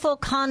careful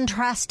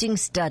contrasting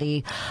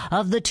study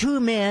of the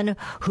two men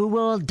who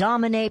will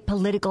dominate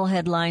political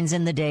headlines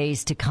in the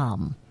days to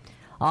come,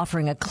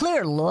 offering a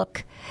clear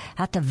look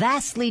at the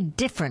vastly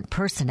different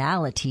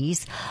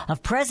personalities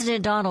of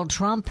President Donald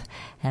Trump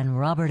and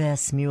Robert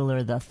S. Mueller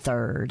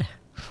III.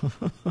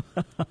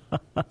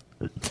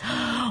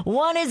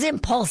 One is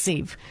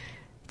impulsive.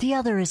 The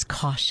other is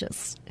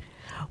cautious.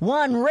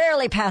 One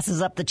rarely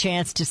passes up the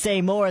chance to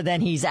say more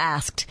than he's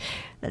asked.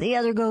 The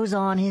other goes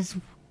on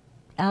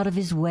out of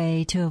his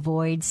way to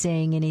avoid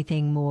saying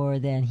anything more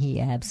than he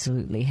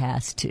absolutely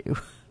has to.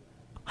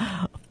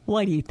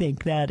 Why do you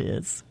think that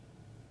is?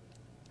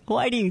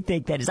 Why do you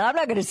think that is? I'm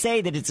not going to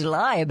say that it's a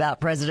lie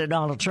about President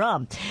Donald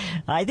Trump.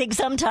 I think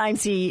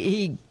sometimes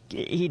he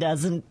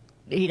doesn't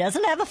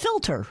have a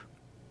filter.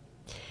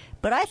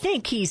 But I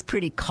think he's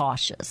pretty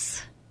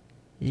cautious.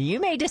 You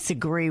may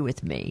disagree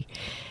with me.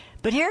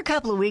 But here a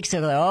couple of weeks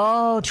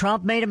ago,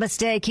 Trump made a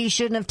mistake. He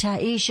shouldn't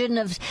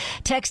have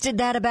texted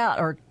that about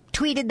or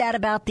tweeted that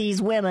about these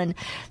women,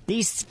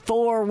 these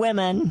 4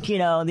 women, you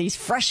know, these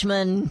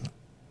freshman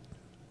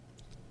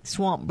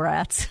swamp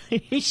brats.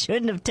 He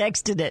shouldn't have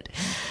texted it.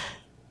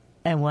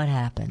 And what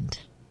happened?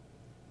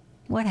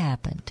 What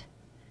happened?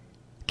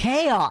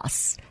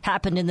 Chaos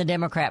happened in the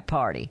Democrat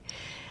Party.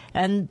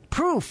 And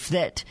proof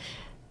that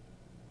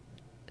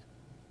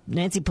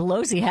Nancy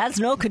Pelosi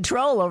has no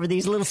control over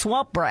these little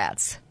swamp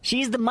brats.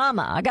 She's the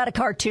mama. I got a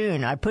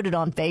cartoon. I put it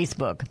on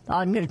Facebook.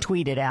 I'm going to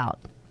tweet it out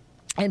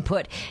and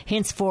put,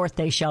 henceforth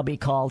they shall be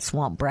called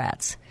swamp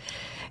brats.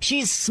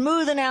 She's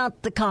smoothing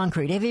out the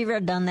concrete. Have you ever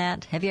done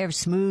that? Have you ever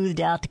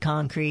smoothed out the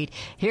concrete?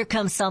 Here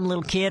comes some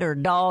little kid or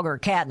dog or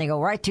cat, and they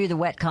go right through the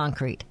wet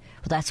concrete.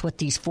 Well, that's what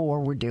these 4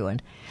 were doing.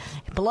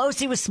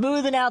 Pelosi was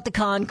smoothing out the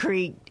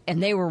concrete,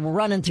 and they were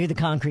running through the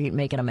concrete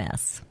making a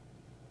mess.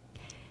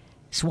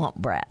 Swamp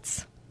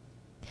brats.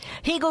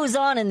 He goes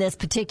on in this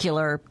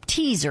particular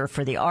teaser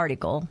for the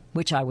article,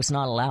 which I was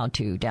not allowed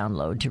to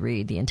download to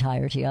read the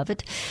entirety of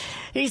it.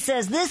 He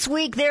says, this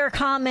week their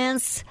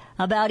comments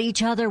about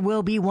each other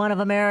will be one of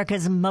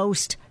America's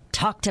most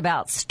talked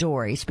about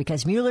stories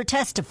because Mueller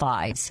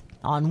testifies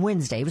on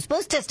Wednesday. He was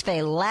supposed to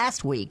testify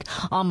last week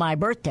on my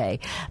birthday,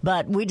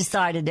 but we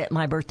decided that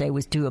my birthday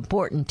was too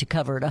important to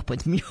cover it up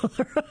with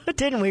Mueller.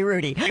 Didn't we,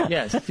 Rudy?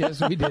 Yes,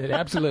 we did.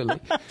 Absolutely.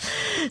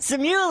 So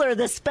Mueller,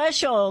 the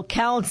special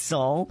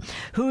counsel,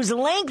 whose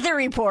lengthy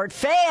report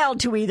failed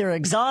to either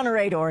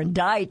exonerate or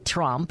indict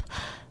Trump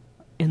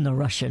in the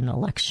Russian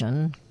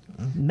election,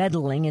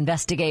 meddling,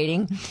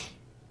 investigating,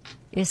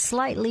 is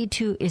slated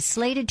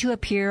to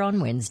appear on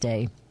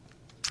Wednesday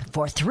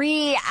for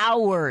 3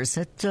 hours.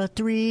 It's a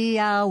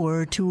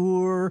 3-hour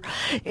tour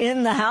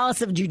in the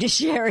House of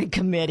Judiciary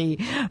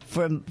Committee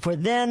for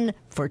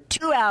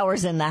 2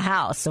 hours in the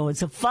House. So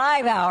it's a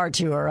 5-hour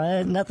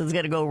tour. Nothing's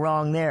going to go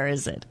wrong there,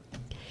 is it?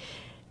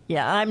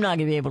 Yeah, I'm not going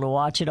to be able to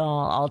watch it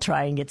all. I'll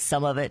try and get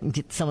some of it and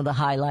get some of the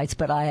highlights,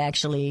 but I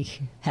actually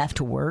have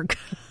to work.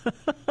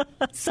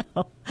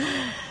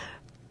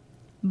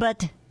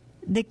 But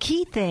the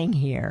key thing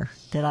here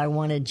that I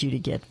wanted you to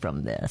get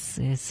from this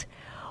is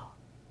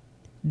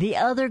the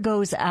other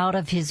goes out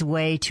of his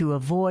way to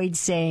avoid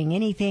saying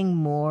anything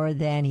more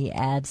than he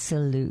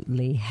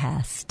absolutely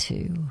has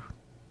to.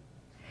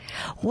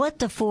 What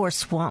the 4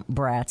 swamp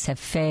brats have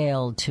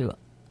failed to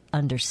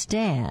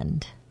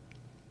understand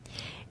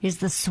is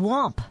the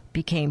swamp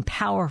became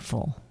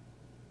powerful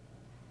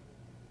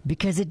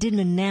because it didn't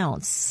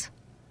announce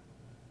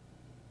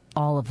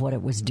all of what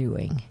it was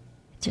doing.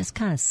 It just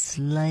kind of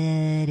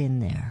slid in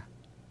there.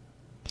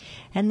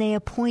 And they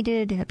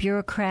appointed a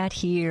bureaucrat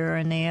here,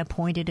 and they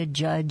appointed a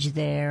judge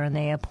there, and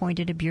they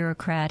appointed a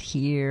bureaucrat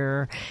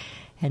here.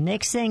 And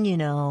next thing you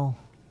know,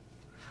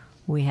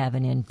 we have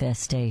an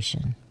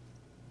infestation.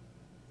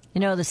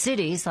 You know, the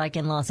cities, like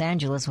in Los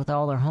Angeles with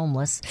all their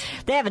homeless,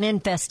 they have an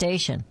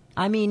infestation.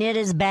 I mean, it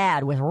is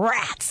bad with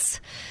rats.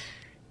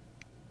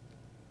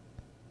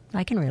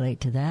 I can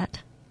relate to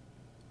that.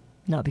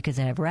 Not because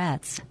I have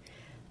rats,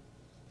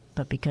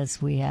 but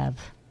because we have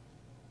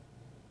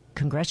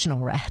congressional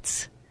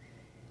rats.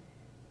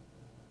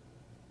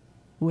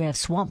 We have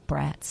swamp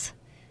brats.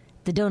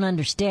 that don't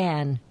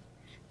understand,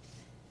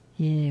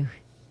 they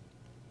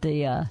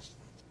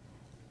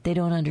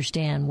don't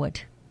understand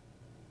what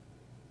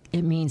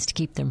it means to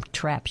keep them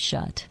trapped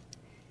shut,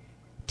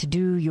 to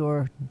do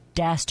your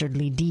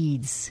dastardly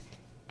deeds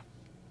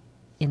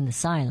in the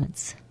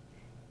silence,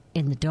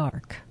 in the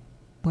dark,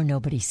 where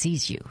nobody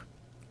sees you.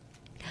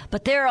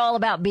 But they're all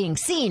about being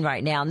seen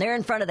right now, and they're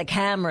in front of the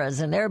cameras,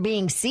 and they're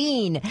being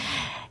seen,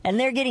 and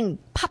they're getting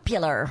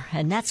popular,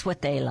 and that's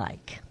what they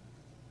like.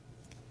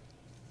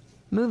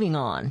 Moving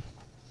on.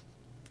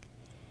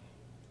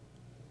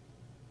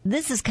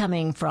 This is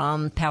coming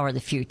from Power of the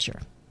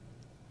Future.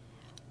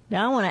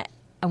 Now,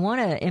 I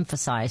want to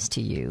emphasize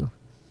to you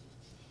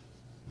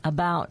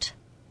about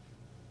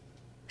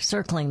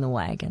circling the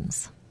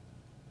wagons.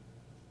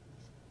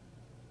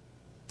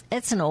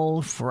 It's an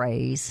old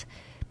phrase,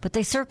 but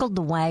they circled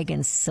the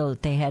wagons so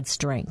that they had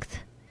strength.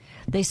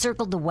 They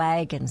circled the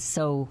wagons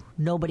so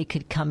nobody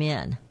could come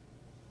in.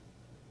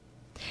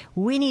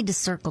 We need to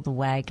circle the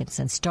wagons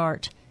and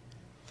start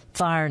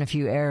firing a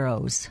few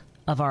arrows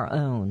of our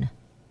own.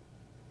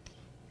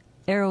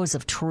 Arrows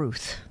of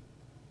truth.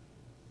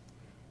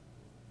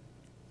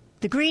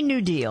 The Green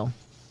New Deal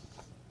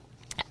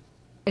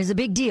is a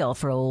big deal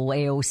for old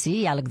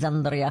AOC,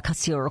 Alexandria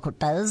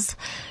Ocasio-Cortez,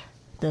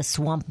 the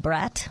swamp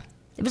brat.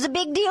 It was a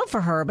big deal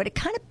for her, but it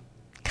kind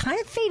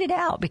of faded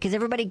out because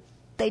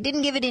they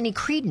didn't give it any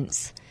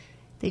credence.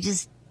 They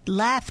just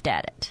laughed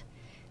at it.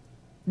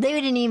 They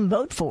didn't even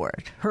vote for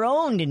it. Her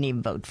own didn't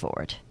even vote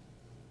for it.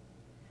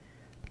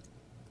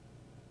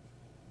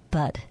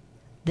 But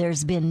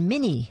there's been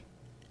many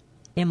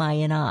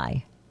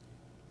MINI,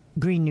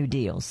 Green New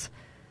Deals,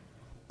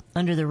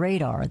 under the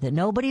radar that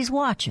nobody's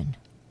watching.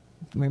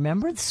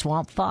 Remember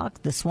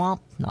the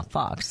not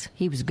Fox,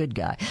 he was a good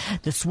guy.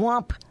 The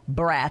swamp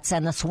brats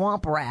and the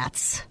swamp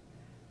rats.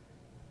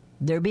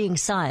 They're being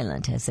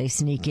silent as they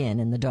sneak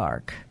in the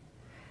dark,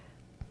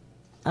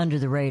 under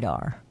the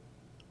radar,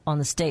 on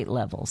the state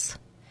levels.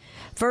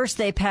 First,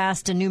 they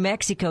passed a New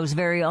Mexico's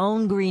very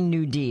own Green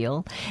New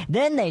Deal.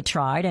 Then they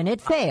tried, and it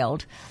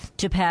failed,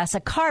 to pass a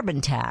carbon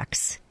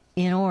tax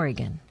in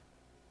Oregon.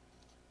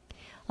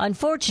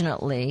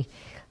 Unfortunately,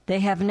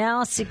 they have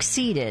now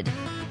succeeded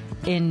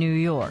in New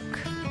York.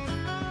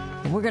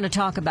 We're going to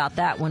talk about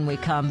that when we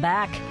come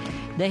back.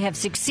 They have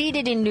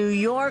succeeded in New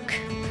York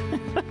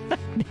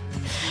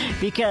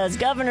because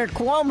Governor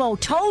Cuomo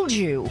told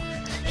you.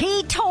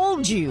 He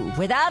told you,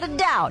 without a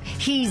doubt,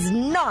 he's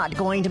not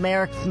going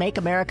to make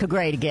America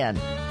great again.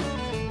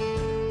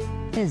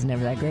 It was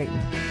never that great in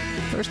the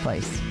first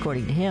place,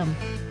 according to him.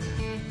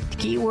 The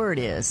key word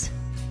is,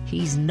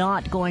 he's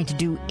not going to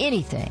do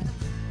anything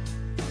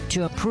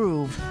to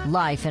improve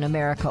life in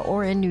America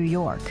or in New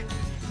York.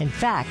 In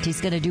fact,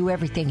 he's going to do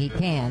everything he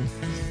can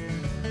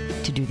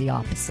to do the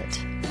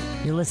opposite.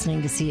 You're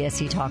listening to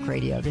CSC Talk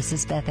Radio. This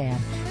is Beth Ann,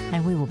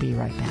 and we will be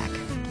right back.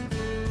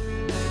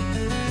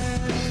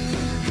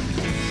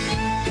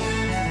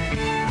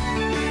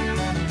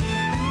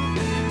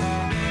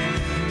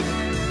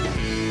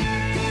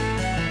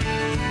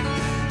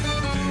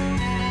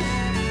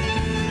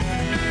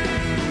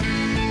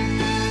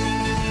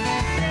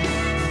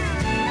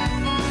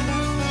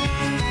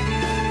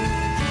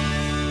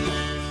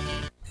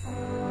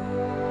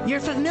 You're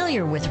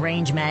familiar with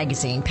Range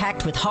Magazine,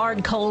 packed with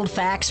hard, cold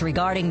facts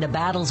regarding the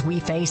battles we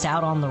face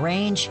out on the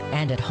range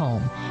and at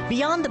home.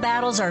 Beyond the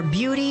battles are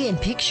beauty and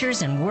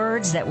pictures and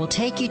words that will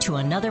take you to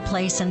another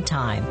place and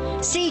time.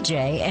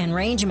 CJ and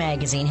Range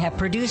Magazine have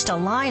produced a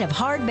line of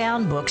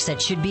hardbound books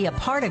that should be a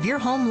part of your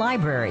home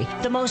library.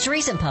 The most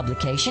recent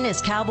publication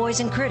is Cowboys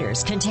and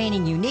Critters,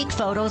 containing unique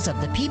photos of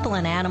the people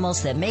and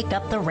animals that make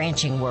up the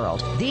ranching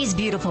world. These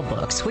beautiful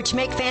books, which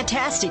make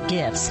fantastic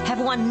gifts,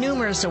 have won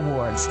numerous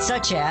awards,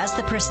 such as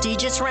the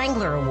prestigious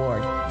Wrangler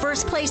Award,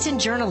 First Place in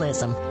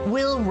Journalism,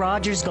 Will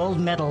Rogers Gold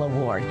Medal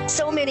Award.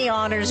 So many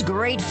honors,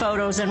 great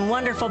photos, and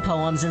wonderful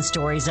poems and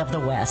stories of the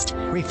West.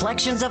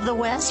 Reflections of the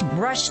West,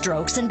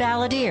 Brushstrokes and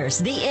Balladeers,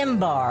 The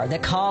M-Bar, The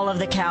Call of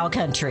the Cow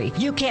Country.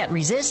 You can't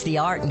resist the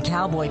art and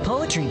cowboy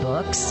poetry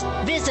books.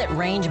 Visit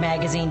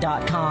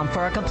rangemagazine.com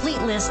for a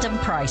complete list of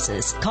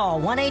prices. Call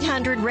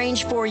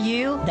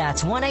 1-800-RANGE-4U.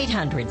 That's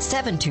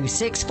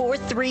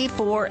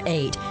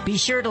 1-800-726-4348. Be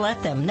sure to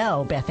let them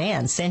know Beth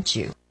Ann sent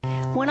you.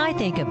 When I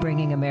think of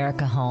bringing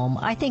America home,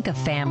 I think of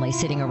family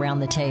sitting around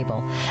the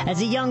table.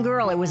 As a young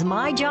girl, it was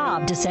my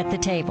job to set the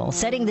table.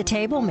 Setting the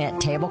table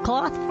meant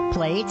tablecloth,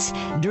 plates,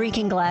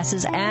 drinking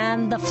glasses,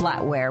 and the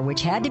flatware,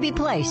 which had to be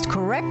placed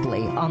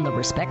correctly on the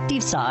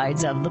respective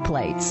sides of the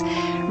plates.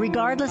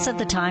 Regardless of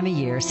the time of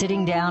year,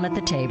 sitting down at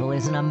the table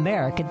is an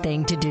American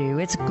thing to do.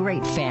 It's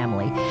great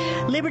family.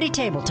 Liberty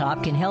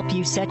Tabletop can help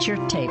you set your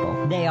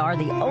table. They are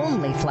the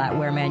only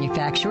flatware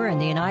manufacturer in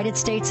the United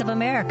States of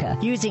America,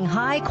 using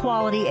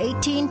high-quality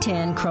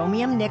 1810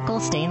 chromium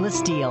nickel stainless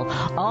steel.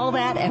 All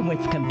that and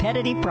with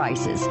competitive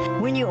prices.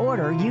 When you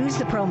order, use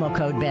the promo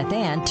code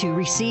BethAnn to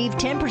receive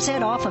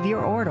 10% off of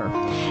your order.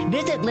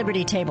 Visit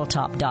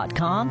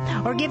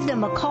libertytabletop.com or give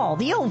them a call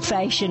the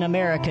old-fashioned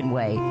American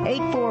way.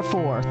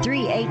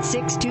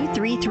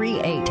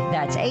 844-386-2338.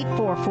 That's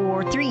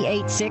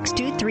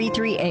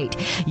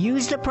 844-386-2338.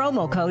 Use the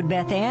promo code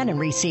BethAnn and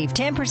receive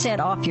 10%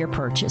 off your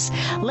purchase.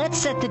 Let's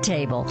set the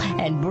table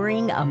and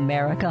bring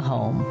America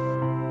home.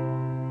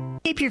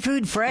 Keep your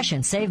food fresh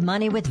and save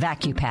money with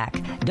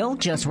VacuPack. Don't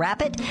just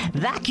wrap it,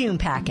 vacuum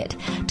pack it.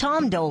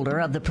 Tom Dolder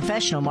of the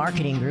Professional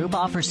Marketing Group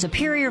offers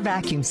superior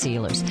vacuum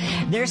sealers.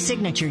 Their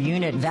signature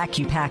unit,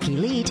 VacuPack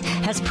Elite,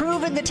 has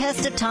proven the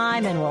test of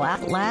time and will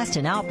outlast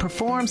and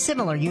outperform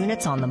similar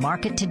units on the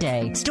market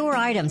today. Store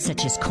items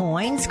such as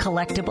coins,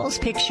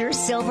 collectibles, pictures,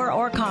 silver,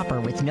 or copper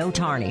with no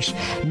tarnish,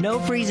 no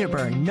freezer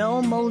burn,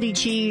 no moldy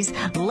cheese.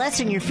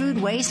 Lessen your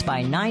food waste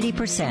by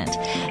 90%.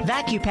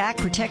 VacuPack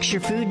protects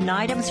your food and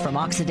items from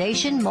oxidation,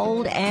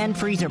 mold, and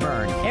freezer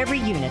burn. Every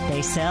unit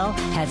they sell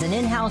has an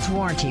in-house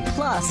warranty,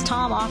 plus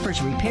Tom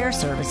offers repair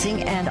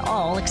servicing and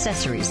all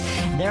accessories.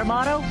 Their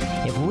motto,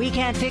 if we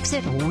can't fix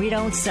it, we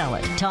don't sell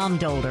it. Tom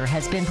Dolder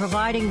has been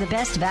providing the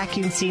best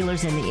vacuum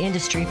sealers in the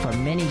industry for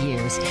many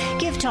years.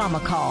 Give Tom a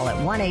call at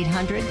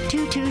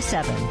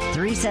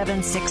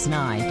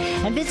 1-800-227-3769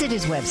 and visit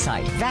his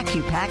website,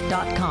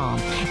 vacupack.com.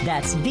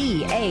 That's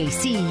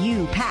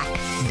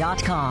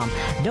VACUpack.com.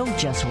 Don't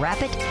just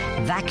wrap it,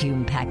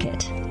 vacuum pack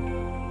it.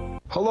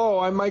 Hello,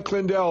 I'm Mike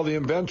Lindell, the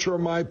inventor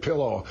of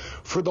MyPillow.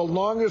 For the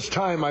longest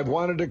time, I've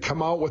wanted to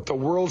come out with the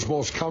world's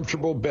most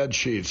comfortable bed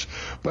sheets.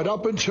 But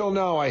up until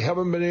now, I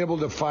haven't been able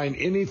to find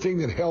anything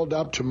that held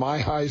up to my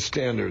high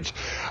standards.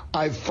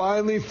 I've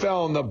finally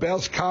found the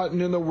best cotton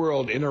in the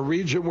world in a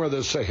region where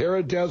the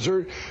Sahara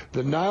Desert,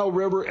 the Nile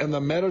River, and the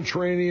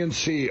Mediterranean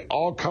Sea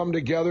all come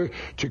together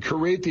to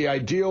create the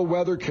ideal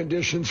weather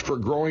conditions for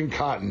growing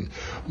cotton.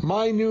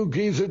 My new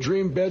Giza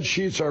Dream bed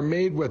sheets are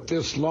made with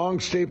this long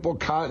staple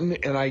cotton,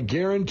 and I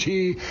guarantee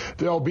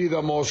they'll be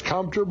the most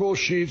comfortable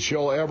sheets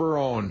you'll ever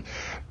own.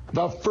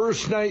 The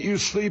first night you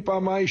sleep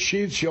on my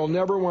sheets, you'll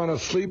never want to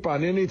sleep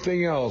on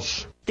anything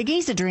else. The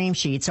Giza Dream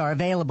Sheets are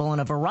available in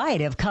a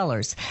variety of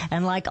colors,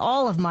 and like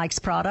all of Mike's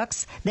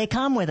products, they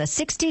come with a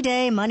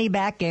 60-day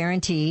money-back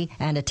guarantee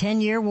and a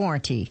 10-year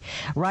warranty.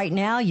 Right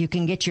now, you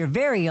can get your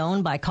very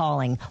own by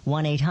calling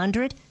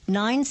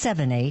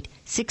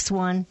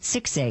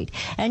 1-800-978-6168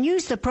 and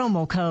use the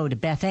promo code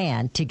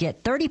BethAnn to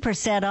get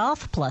 30%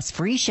 off plus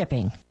free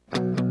shipping.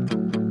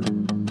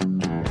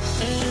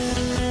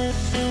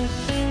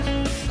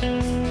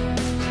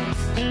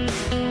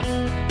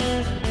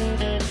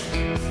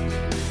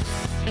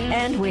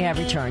 And we have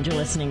returned. You're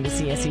listening to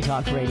CSC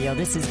Talk Radio.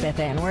 This is Beth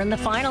Ann. We're in the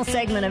final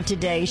segment of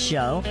today's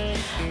show.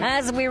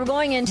 As we were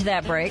going into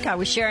that break, I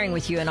was sharing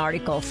with you an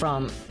article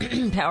from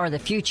Power of the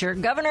Future.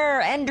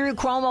 Governor Andrew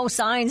Cuomo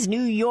signs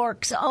New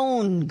York's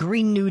own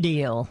Green New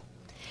Deal.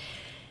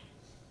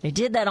 He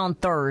did that on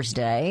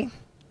Thursday.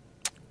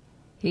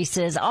 He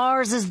says,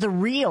 ours is the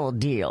real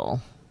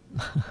deal.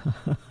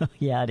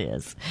 Yeah, it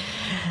is.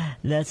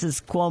 This is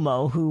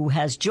Cuomo, who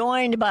has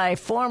joined by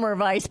former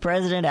Vice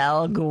President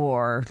Al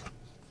Gore.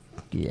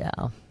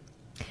 Yeah.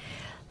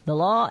 The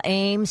law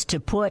aims to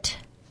put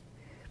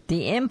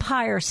the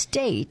Empire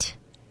State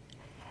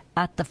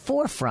at the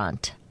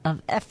forefront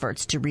of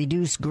efforts to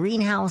reduce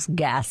greenhouse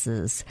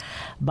gases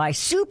by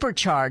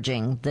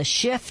supercharging the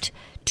shift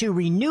to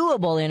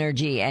renewable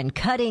energy and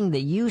cutting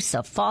the use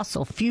of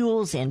fossil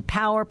fuels in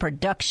power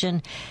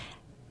production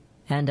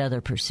and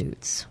other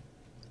pursuits.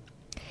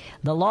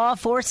 The law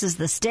forces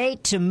the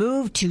state to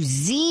move to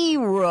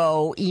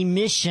zero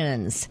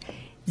emissions.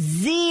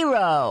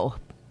 Zero.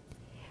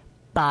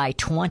 By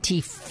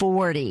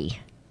 2040.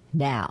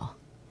 Now,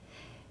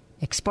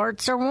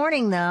 experts are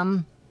warning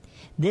them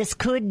this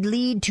could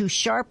lead to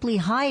sharply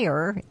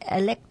higher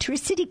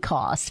electricity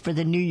costs for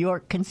the New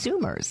York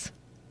consumers.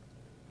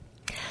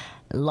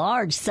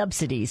 Large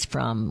subsidies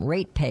from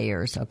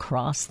ratepayers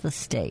across the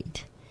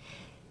state.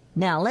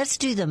 Now, let's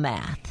do the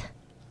math.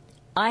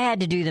 I had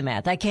to do the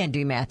math. I can't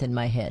do math in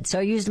my head. So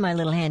I used my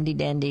little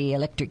handy-dandy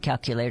electric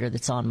calculator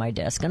that's on my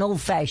desk. An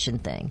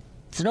old-fashioned thing.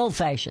 It's an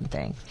old-fashioned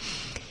thing.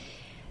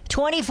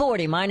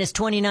 2040 minus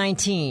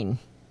 2019.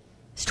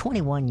 It's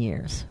 21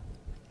 years.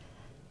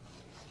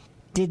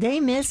 Did they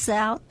miss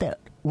out that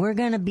we're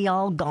going to be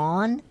all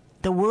gone?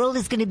 The world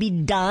is going to be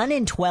done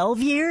in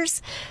 12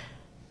 years?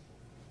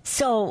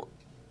 So,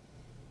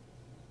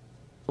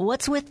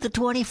 what's with the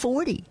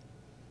 2040?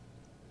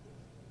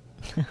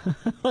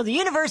 Well, the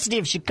University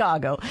of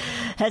Chicago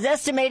has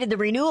estimated the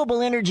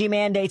renewable energy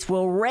mandates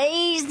will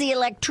raise the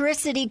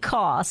electricity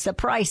costs, the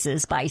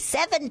prices, by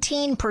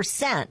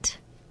 17%.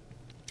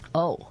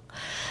 Oh,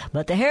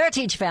 but the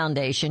Heritage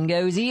Foundation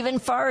goes even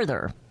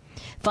further,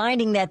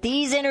 finding that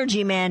these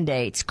energy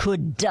mandates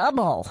could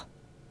double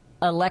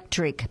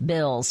electric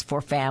bills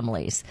for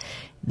families.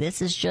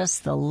 This is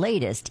just the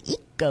latest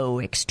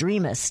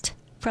eco-extremist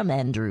from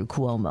Andrew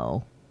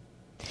Cuomo.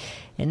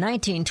 In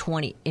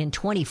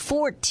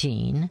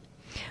 2014,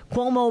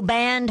 Cuomo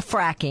banned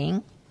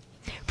fracking,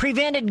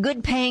 prevented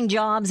good-paying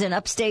jobs in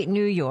upstate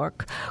New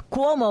York.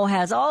 Cuomo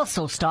has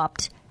also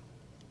stopped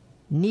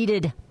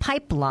needed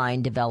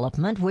pipeline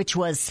development, which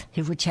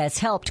has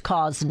helped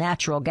cause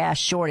natural gas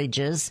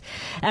shortages,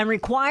 and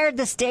required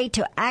the state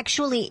to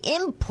actually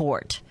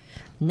import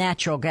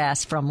natural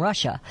gas from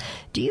Russia.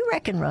 Do you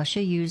reckon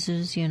Russia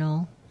uses,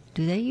 do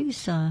they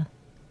use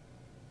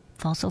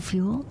fossil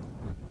fuel?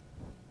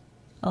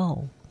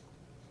 Oh.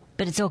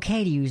 But it's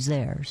okay to use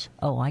theirs.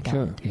 Oh, I got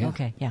it. Yeah.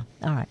 Okay, yeah.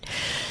 All right.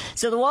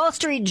 So the Wall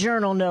Street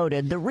Journal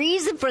noted the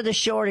reason for the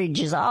shortage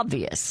is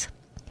obvious.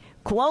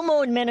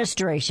 Cuomo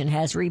administration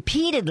has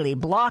repeatedly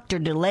blocked or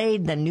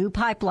delayed the new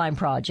pipeline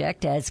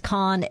project, as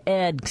Con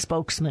Ed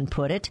spokesman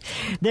put it.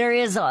 There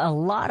is a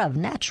lot of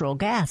natural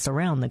gas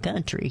around the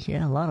country.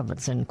 Yeah, a lot of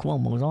it's in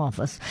Cuomo's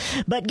office.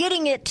 But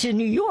getting it to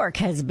New York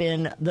has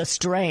been the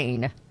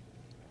strain.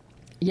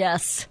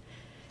 Yes,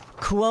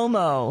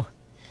 Cuomo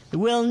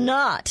will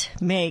not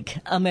make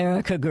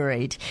America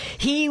great.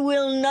 He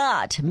will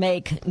not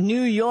make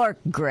New York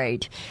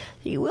great.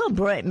 He will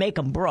make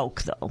them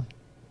broke, though.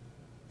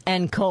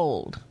 And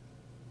cold.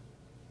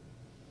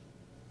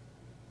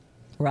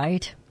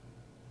 Right?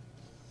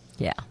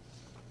 Yeah.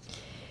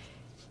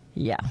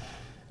 Yeah.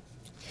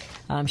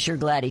 I'm sure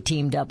glad he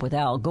teamed up with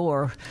Al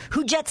Gore,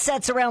 who jet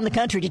sets around the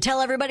country to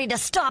tell everybody to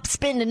stop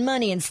spending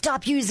money and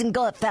stop using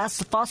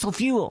fossil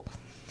fuel.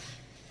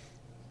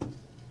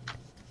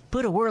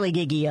 Put a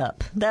whirligiggy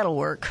up. That'll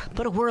work.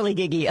 Put a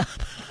whirligiggy up.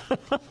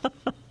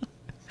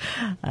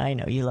 I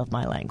know, you love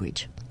my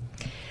language.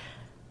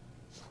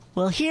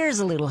 Well, here's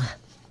a little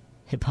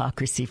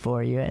hypocrisy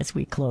for you as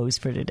we close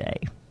for today.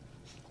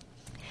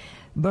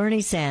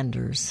 Bernie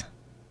Sanders,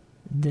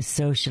 the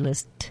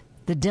socialist,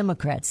 the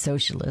Democrat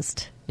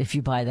socialist, if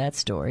you buy that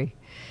story.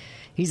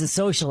 He's a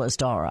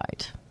socialist, all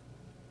right.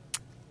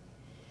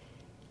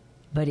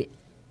 But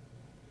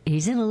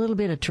he's in a little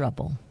bit of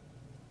trouble.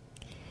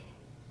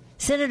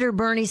 Senator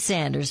Bernie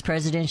Sanders'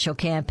 presidential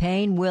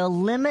campaign will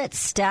limit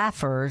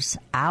staffers'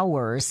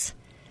 hours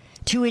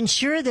to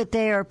ensure that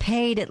they are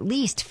paid at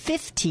least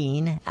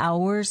 $15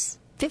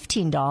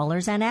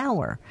 an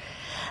hour.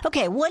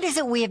 Okay, what is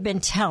it we have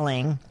been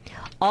telling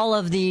all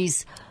of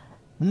these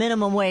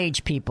minimum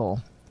wage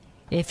people?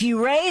 If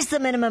you raise the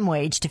minimum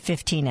wage to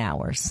 15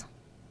 hours,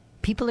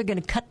 people are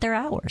going to cut their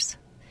hours.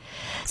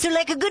 So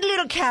like a good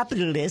little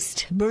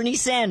capitalist, Bernie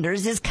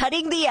Sanders is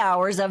cutting the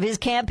hours of his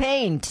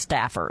campaign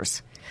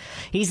staffers.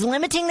 He's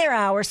limiting their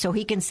hours so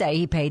he can say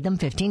he paid them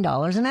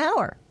 $15 an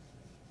hour.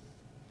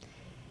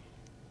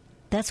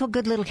 That's what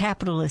good little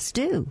capitalists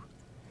do.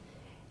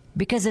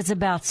 Because it's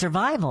about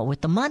survival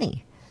with the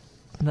money.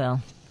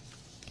 Well,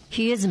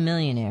 he is a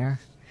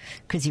millionaire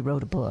because he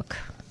wrote a book.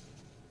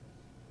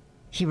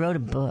 He wrote a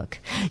book.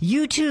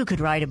 You, too, could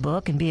write a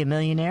book and be a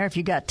millionaire if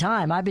you got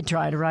time. I've been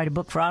trying to write a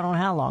book for I don't know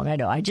how long. I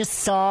know. I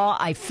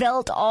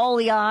felt all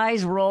the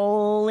eyes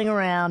rolling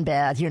around.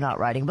 Beth, you're not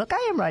writing a book.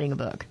 I am writing a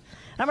book.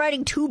 I'm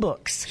writing 2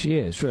 books. She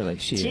is, really.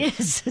 She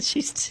is.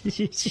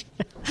 She's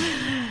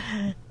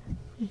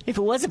if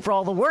it wasn't for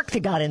all the work that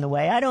got in the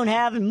way, I don't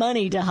have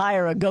money to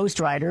hire a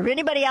ghostwriter. If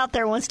anybody out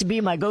there wants to be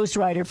my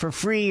ghostwriter for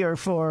free or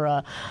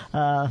for,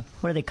 what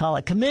do they call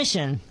it,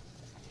 commission,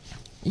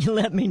 you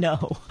let me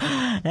know.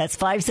 That's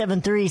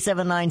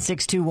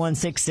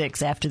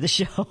 573-796-2166 after the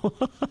show.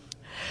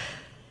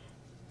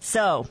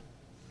 So,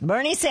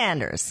 Bernie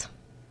Sanders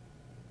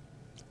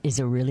is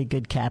a really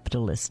good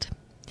capitalist.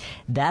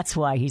 That's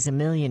why he's a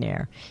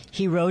millionaire.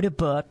 He wrote a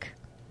book.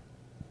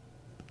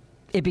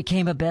 It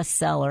became a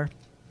bestseller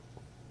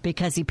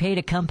because he paid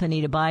a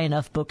company to buy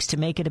enough books to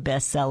make it a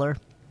bestseller.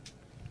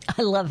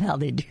 I love how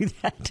they do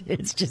that.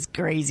 It's just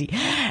crazy.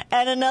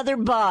 And another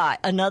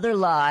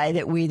lie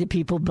that we the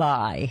people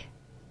buy.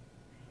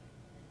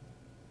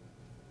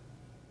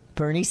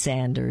 Bernie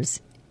Sanders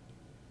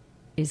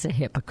is a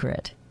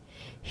hypocrite.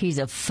 He's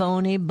a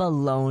phony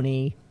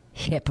baloney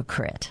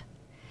hypocrite.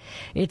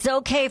 It's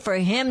okay for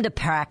him to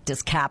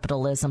practice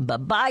capitalism,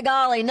 but by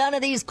golly, none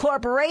of these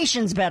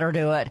corporations better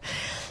do it.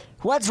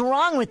 What's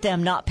wrong with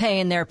them not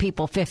paying their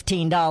people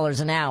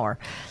 $15 an hour?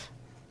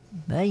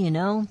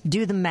 Well,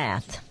 do the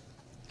math.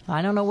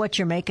 I don't know what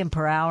you're making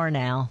per hour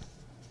now.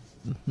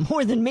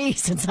 More than me,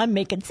 since I'm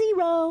making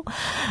 0.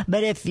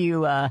 But if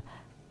you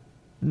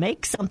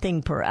make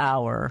something per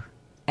hour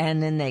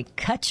and then they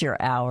cut your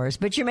hours,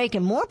 but you're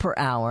making more per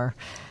hour,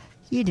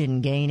 you didn't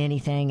gain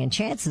anything, and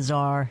chances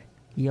are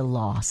you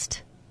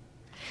lost.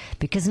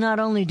 Because not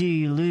only do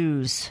you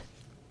lose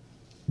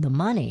the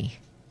money,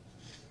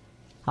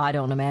 I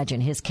don't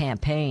imagine his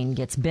campaign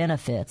gets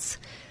benefits,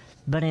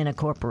 but in a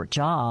corporate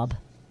job,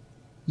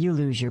 you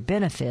lose your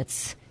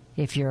benefits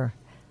if you're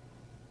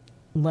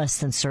less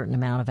than a certain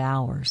amount of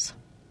hours.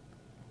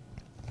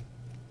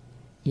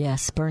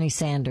 Yes, Bernie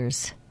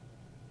Sanders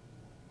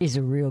is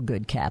a real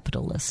good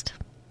capitalist.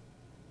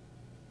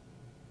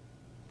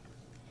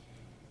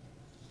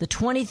 The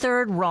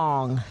 23rd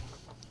wrong.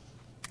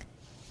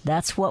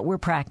 That's what we're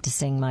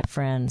practicing, my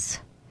friends.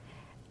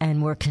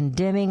 And we're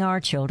condemning our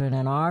children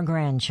and our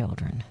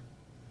grandchildren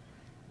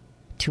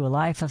to a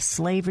life of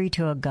slavery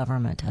to a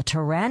government, a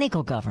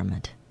tyrannical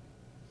government.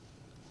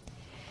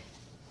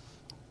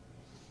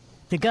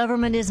 The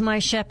government is my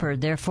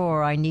shepherd,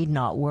 therefore I need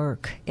not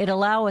work. It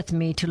alloweth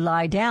me to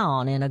lie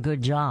down in a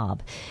good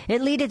job.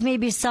 It leadeth me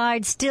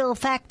beside still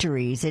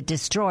factories. It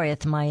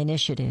destroyeth my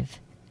initiative.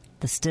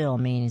 The still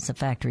means the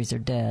factories are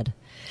dead.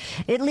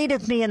 It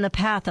leadeth me in the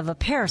path of a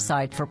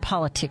parasite for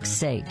politics'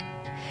 sake.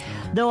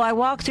 Though I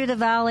walk through the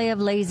valley of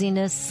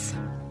laziness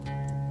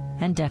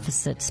and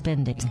deficit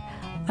spending,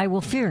 I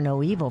will fear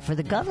no evil, for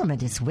the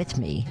government is with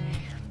me.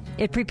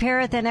 It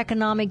prepareth an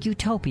economic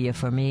utopia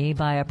for me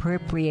by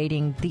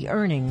appropriating the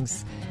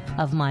earnings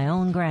of my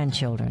own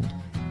grandchildren.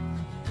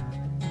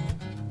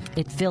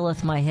 It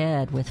filleth my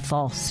head with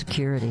false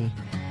security.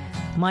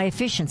 My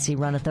efficiency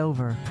runneth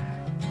over.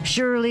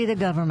 Surely the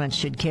government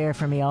should care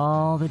for me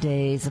all the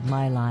days of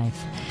my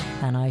life,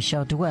 and I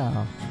shall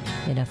dwell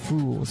in a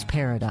fool's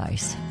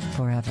paradise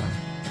forever.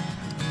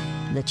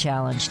 The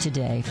challenge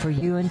today for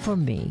you and for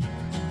me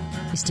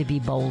is to be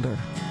bolder.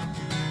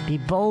 Be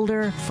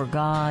bolder for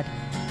God,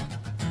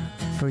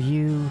 for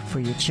you, for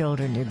your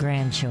children, your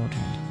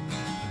grandchildren.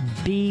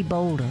 Be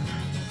bolder.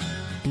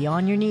 Be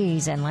on your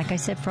knees, and like I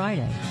said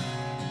Friday,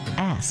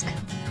 ask,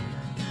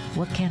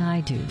 what can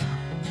I do?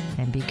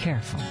 And be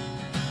careful.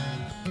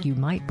 You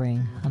might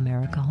bring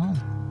America home.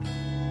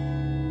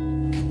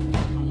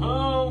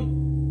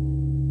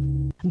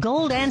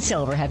 Gold and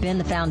silver have been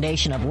the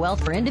foundation of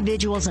wealth for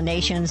individuals and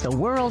nations the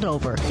world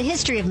over. The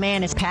history of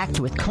man is packed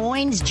with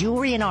coins,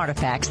 jewelry, and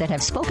artifacts that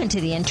have spoken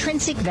to the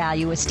intrinsic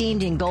value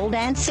esteemed in gold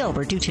and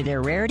silver due to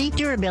their rarity,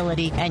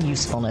 durability, and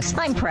usefulness.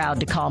 I'm proud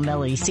to call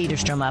Melody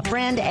Cedarstrom a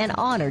friend and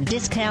honored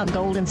Discount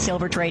Gold and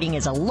Silver Trading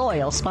is a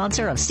loyal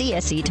sponsor of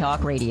CSC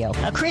Talk Radio,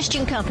 a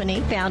Christian company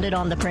founded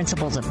on the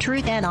principles of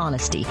truth and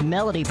honesty.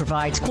 Melody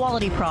provides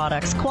quality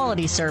products,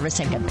 quality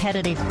service, and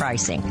competitive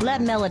pricing.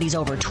 Let Melody's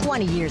over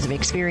 20 years of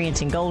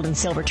experience in gold and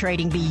silver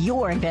trading be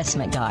your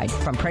investment guide.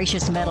 From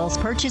precious metals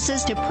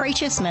purchases to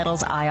precious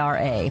metals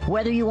IRA.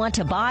 Whether you want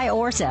to buy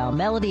or sell,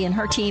 Melody and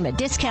her team at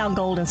Discount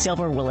Gold and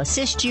Silver will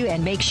assist you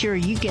and make sure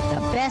you get the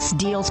best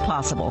deals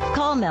possible.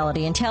 Call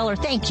Melody and tell her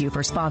thank you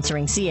for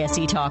sponsoring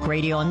CSC Talk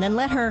Radio, and then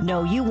let her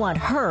know you want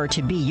her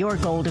to be your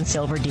gold and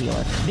silver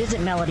dealer.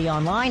 Visit Melody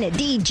online at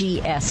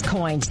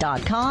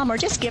dgscoins.com or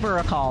just give her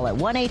a call at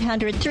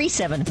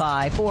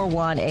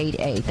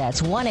 1-800-375-4188.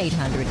 That's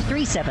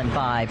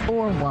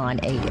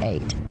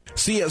 1-800-375-4188.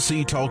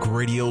 CSC Talk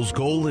Radio's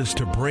goal is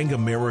to bring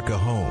America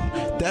home.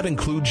 That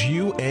includes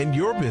you and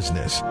your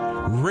business.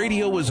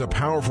 Radio is a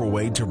powerful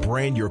way to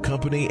brand your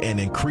company and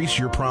increase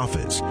your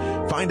profits.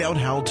 Find out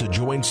how to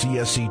join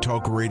CSC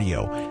Talk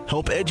Radio,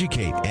 help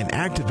educate and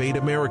activate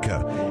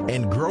America,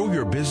 and grow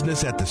your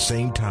business at the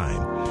same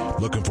time.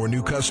 Looking for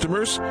new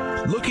customers?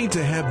 Looking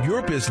to have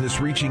your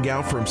business reaching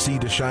out from sea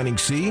to shining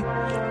sea?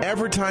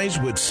 Advertise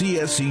with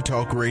CSC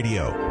Talk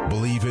Radio.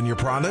 Believe in your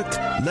product?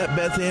 Let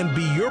Beth Ann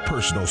be your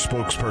personal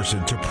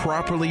spokesperson to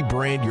properly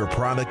brand your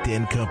product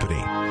and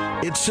company.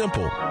 It's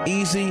simple,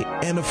 easy,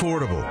 and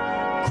affordable.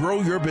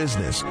 Grow your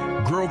business,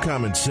 grow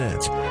common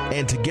sense,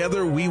 and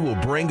together we will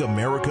bring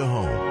America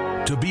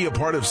home. To be a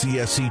part of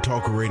CSC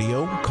Talk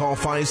Radio, call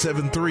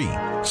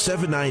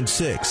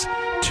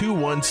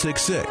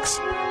 573-796-2166.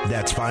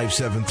 That's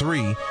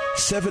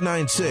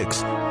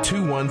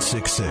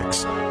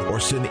 573-796-2166. Or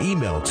send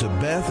email to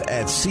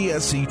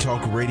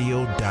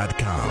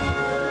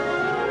beth@csctalkradio.com.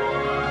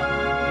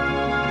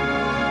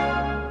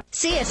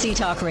 CSC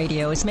Talk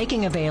Radio is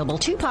making available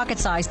 2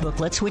 pocket-sized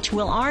booklets which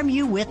will arm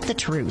you with the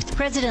truth.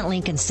 President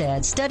Lincoln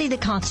said, "Study the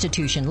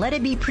Constitution. Let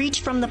it be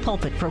preached from the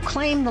pulpit,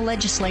 proclaimed the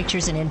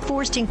legislatures, and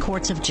enforced in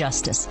courts of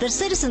justice." The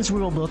Citizens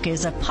Rule Book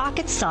is a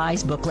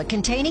pocket-sized booklet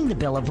containing the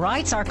Bill of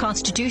Rights, our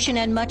Constitution,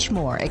 and much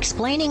more,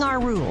 explaining our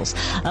rules.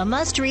 A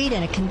must-read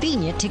and a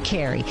convenient to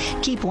carry.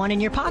 Keep one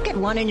in your pocket,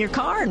 one in your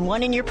car, and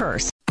one in your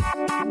purse.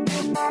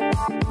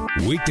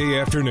 Weekday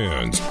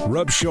afternoons,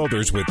 rub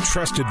shoulders with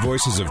trusted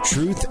voices of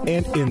truth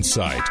and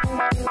insight.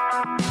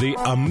 The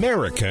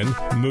American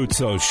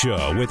Moutsos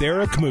Show with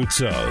Eric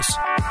Moutsos.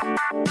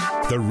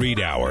 The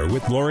Reed Hour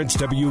with Lawrence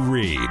W.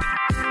 Reed.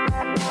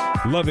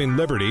 Loving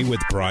Liberty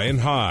with Brian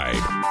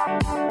Hyde.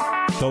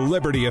 The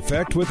Liberty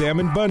Effect with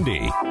Ammon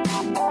Bundy.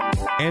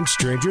 And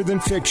Stranger Than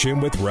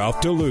Fiction with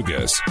Ralph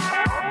DeLugas.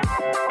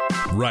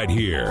 Right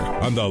here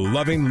on the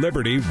Loving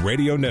Liberty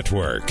Radio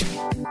Network.